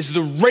 is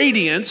the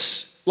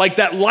radiance, like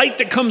that light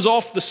that comes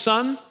off the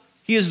sun.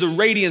 He is the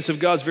radiance of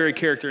God's very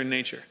character and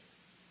nature.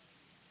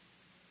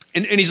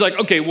 And he's like,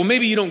 okay, well,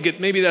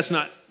 maybe that's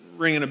not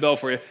ringing a bell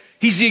for you.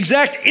 He's the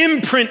exact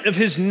imprint of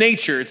his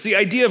nature. It's the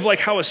idea of like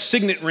how a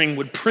signet ring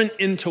would print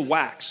into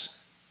wax.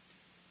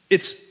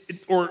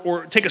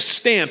 Or take a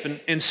stamp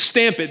and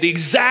stamp it, the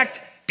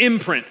exact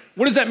imprint.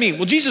 What does that mean?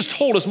 Well, Jesus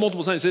told us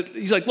multiple times.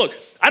 He's like, look,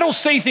 I don't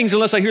say things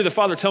unless I hear the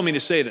Father tell me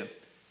to say them.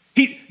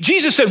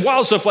 Jesus said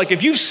wild stuff like,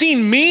 if you've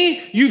seen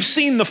me, you've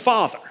seen the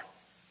Father.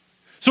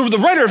 So the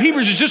writer of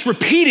Hebrews is just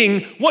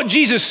repeating what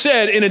Jesus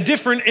said in a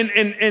different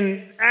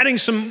and adding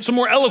some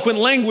more eloquent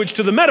language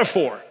to the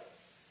metaphor.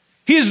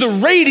 He is the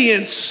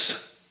radiance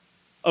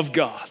of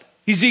God.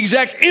 He's the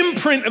exact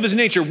imprint of his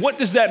nature. What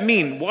does that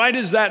mean? Why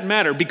does that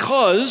matter?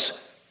 Because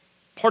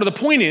part of the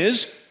point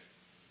is,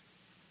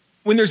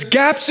 when there's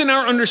gaps in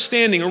our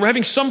understanding or we're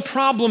having some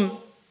problem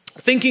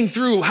thinking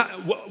through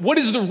what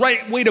is the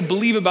right way to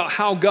believe about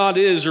how God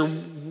is, or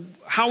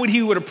how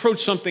he would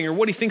approach something, or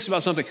what he thinks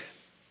about something,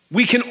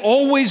 we can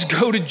always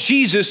go to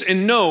Jesus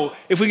and know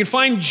if we can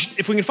find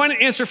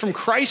an answer from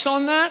Christ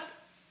on that,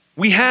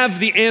 we have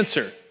the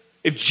answer.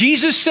 If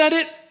Jesus said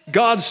it,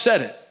 God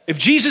said it. If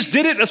Jesus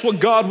did it, that's what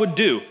God would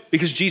do,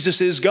 because Jesus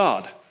is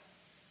God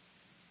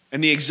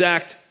and the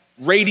exact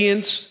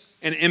radiance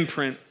and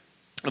imprint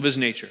of his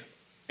nature.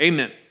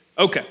 Amen.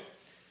 Okay.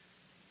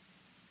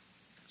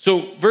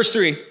 So verse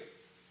 3,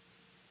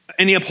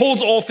 and he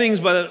upholds all things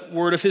by the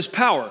word of his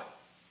power.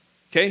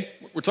 Okay?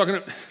 We're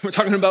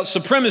talking about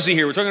supremacy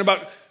here. We're talking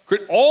about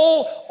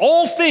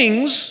all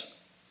things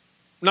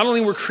not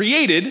only were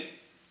created,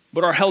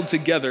 but are held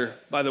together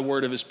by the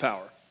word of his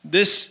power.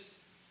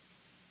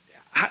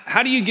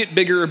 How do you get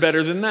bigger or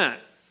better than that?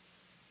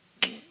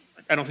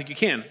 I don't think you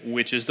can,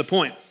 which is the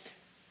point.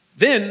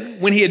 Then,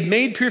 when he had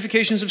made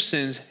purifications of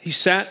sins, he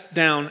sat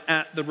down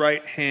at the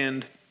right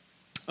hand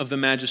of the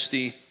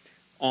majesty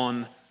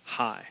on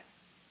high.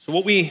 So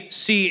what we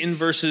see in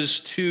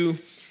verses 2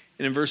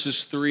 and in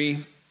verses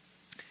 3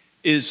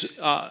 is,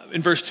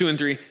 in verse 2 and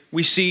 3,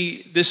 we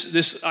see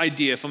this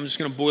idea, if I'm just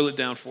going to boil it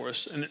down for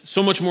us, and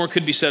so much more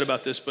could be said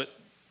about this, but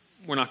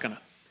we're not going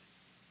to.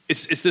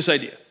 It's this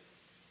idea.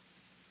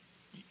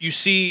 you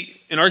see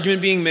an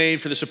argument being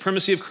made for the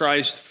supremacy of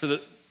Christ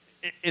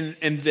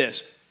and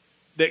this,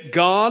 that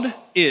God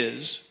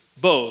is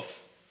both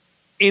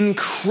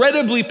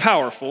incredibly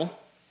powerful,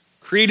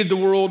 created the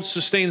world,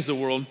 sustains the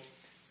world,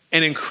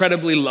 and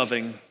incredibly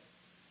loving,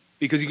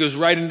 because he goes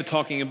right into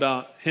talking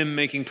about him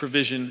making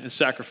provision and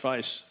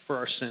sacrifice for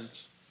our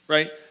sins,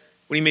 right?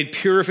 When he made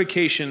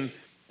purification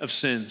of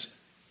sins.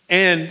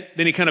 And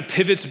then he kind of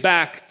pivots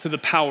back to the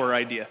power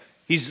idea.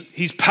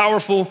 He's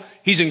powerful,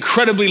 he's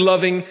incredibly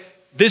loving.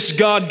 This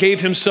God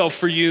gave himself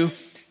for you.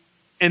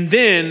 And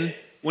then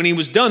when he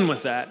was done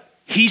with that,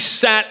 he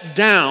sat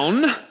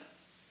down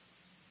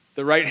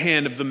the right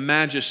hand of the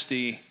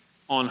majesty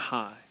on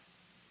high.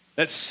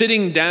 That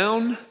sitting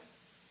down,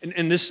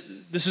 and this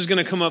is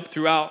going to come up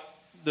throughout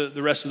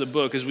the rest of the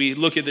book as we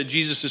look at that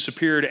Jesus is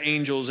superior to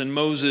angels and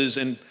Moses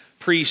and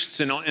priests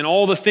and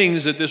all the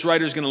things that this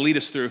writer is going to lead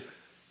us through.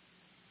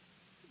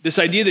 This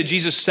idea that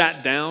Jesus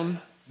sat down,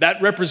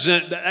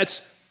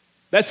 that's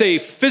a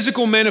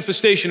physical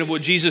manifestation of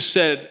what Jesus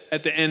said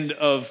at the end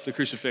of the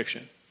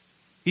crucifixion.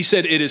 He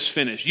said, "It is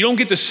finished." You don't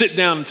get to sit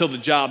down until the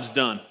job's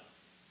done.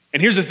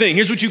 And here's the thing.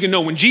 Here's what you can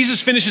know. When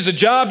Jesus finishes a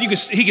job, he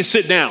can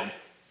sit down.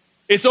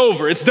 It's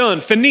over. It's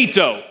done.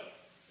 Finito.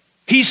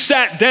 He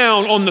sat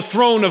down on the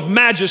throne of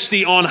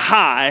majesty on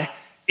high.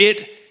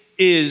 It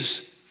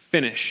is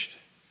finished.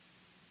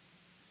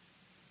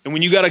 And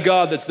when you got a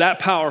God that's that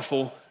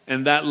powerful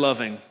and that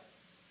loving,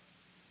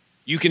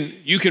 you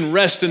can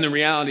rest in the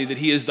reality that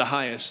he is the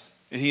highest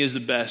and he is the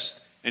best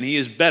and he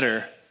is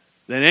better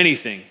than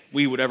anything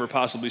we would ever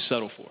possibly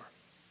settle for.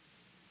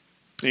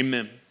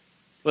 Amen.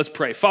 Let's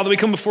pray. Father, we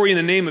come before you in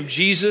the name of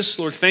Jesus.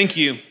 Lord, thank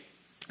you.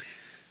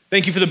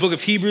 Thank you for the book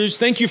of Hebrews.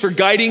 Thank you for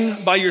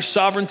guiding by your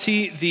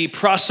sovereignty the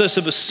process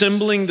of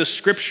assembling the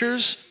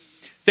scriptures.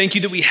 Thank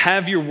you that we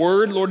have your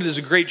word. Lord, it is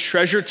a great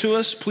treasure to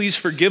us. Please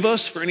forgive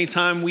us for any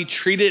time we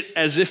treat it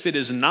as if it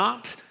is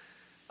not.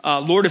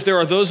 Lord, if there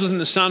are those within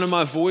the sound of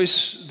my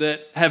voice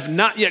that have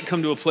not yet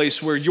come to a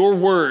place where your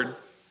word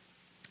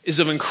is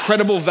of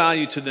incredible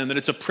value to them, that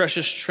it's a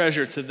precious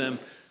treasure to them,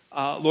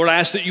 Lord, I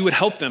ask that you would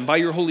help them by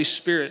your Holy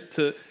Spirit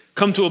to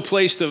come to a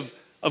place of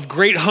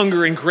great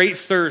hunger and great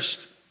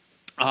thirst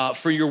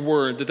for your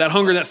word, that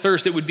hunger and that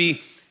thirst, it would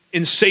be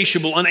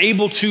insatiable,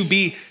 unable to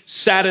be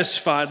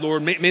satisfied,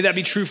 Lord. May that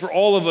be true for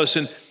all of us,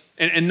 and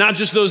not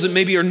just those that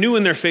maybe are new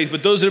in their faith,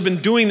 but those that have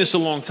been doing this a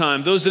long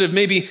time, those that have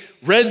maybe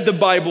read the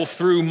Bible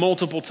through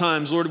multiple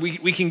times. Lord,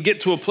 we can get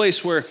to a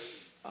place where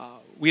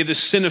we have this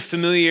sin of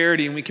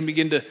familiarity, and we can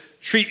begin to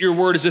treat your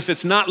word as if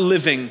it's not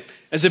living,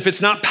 as if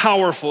it's not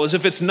powerful, as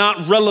if it's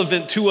not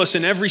relevant to us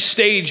in every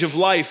stage of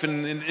life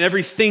and in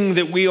everything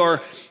that we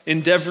are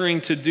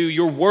endeavoring to do.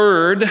 Your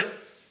word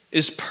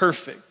is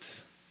perfect.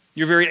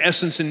 Your very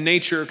essence and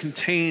nature are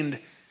contained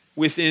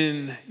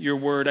within your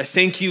word. I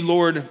thank you,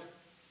 Lord,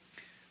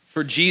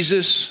 for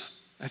Jesus.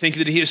 I thank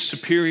you that he is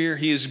superior.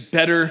 He is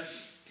better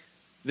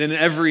than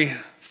every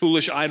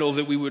foolish idol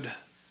that we would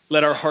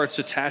let our hearts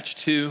attach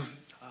to.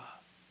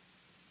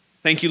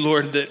 Thank you,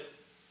 Lord, that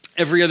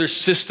every other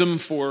system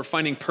for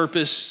finding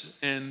purpose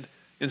and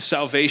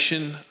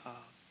salvation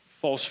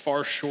falls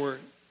far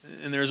short,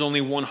 and there is only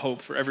one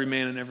hope for every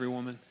man and every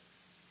woman.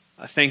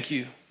 I thank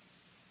you,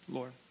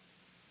 Lord,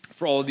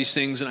 for all of these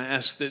things, and I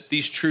ask that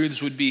these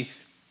truths would be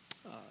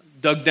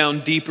dug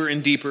down deeper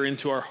and deeper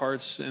into our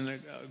hearts, and a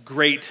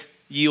great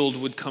yield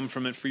would come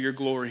from it for your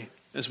glory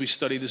as we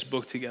study this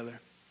book together.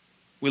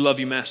 We love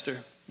you,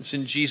 Master. It's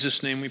in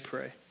Jesus' name we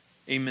pray.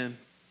 Amen.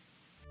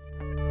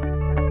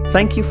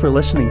 Thank you for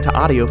listening to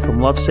audio from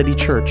Love City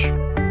Church,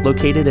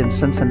 located in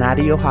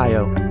Cincinnati,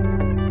 Ohio.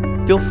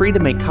 Feel free to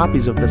make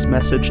copies of this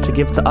message to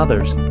give to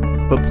others,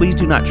 but please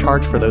do not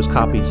charge for those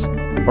copies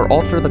or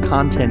alter the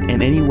content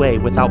in any way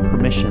without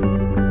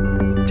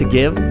permission. To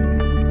give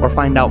or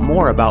find out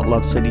more about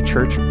Love City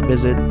Church,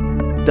 visit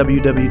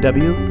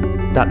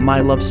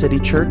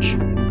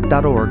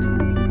www.mylovecitychurch.org.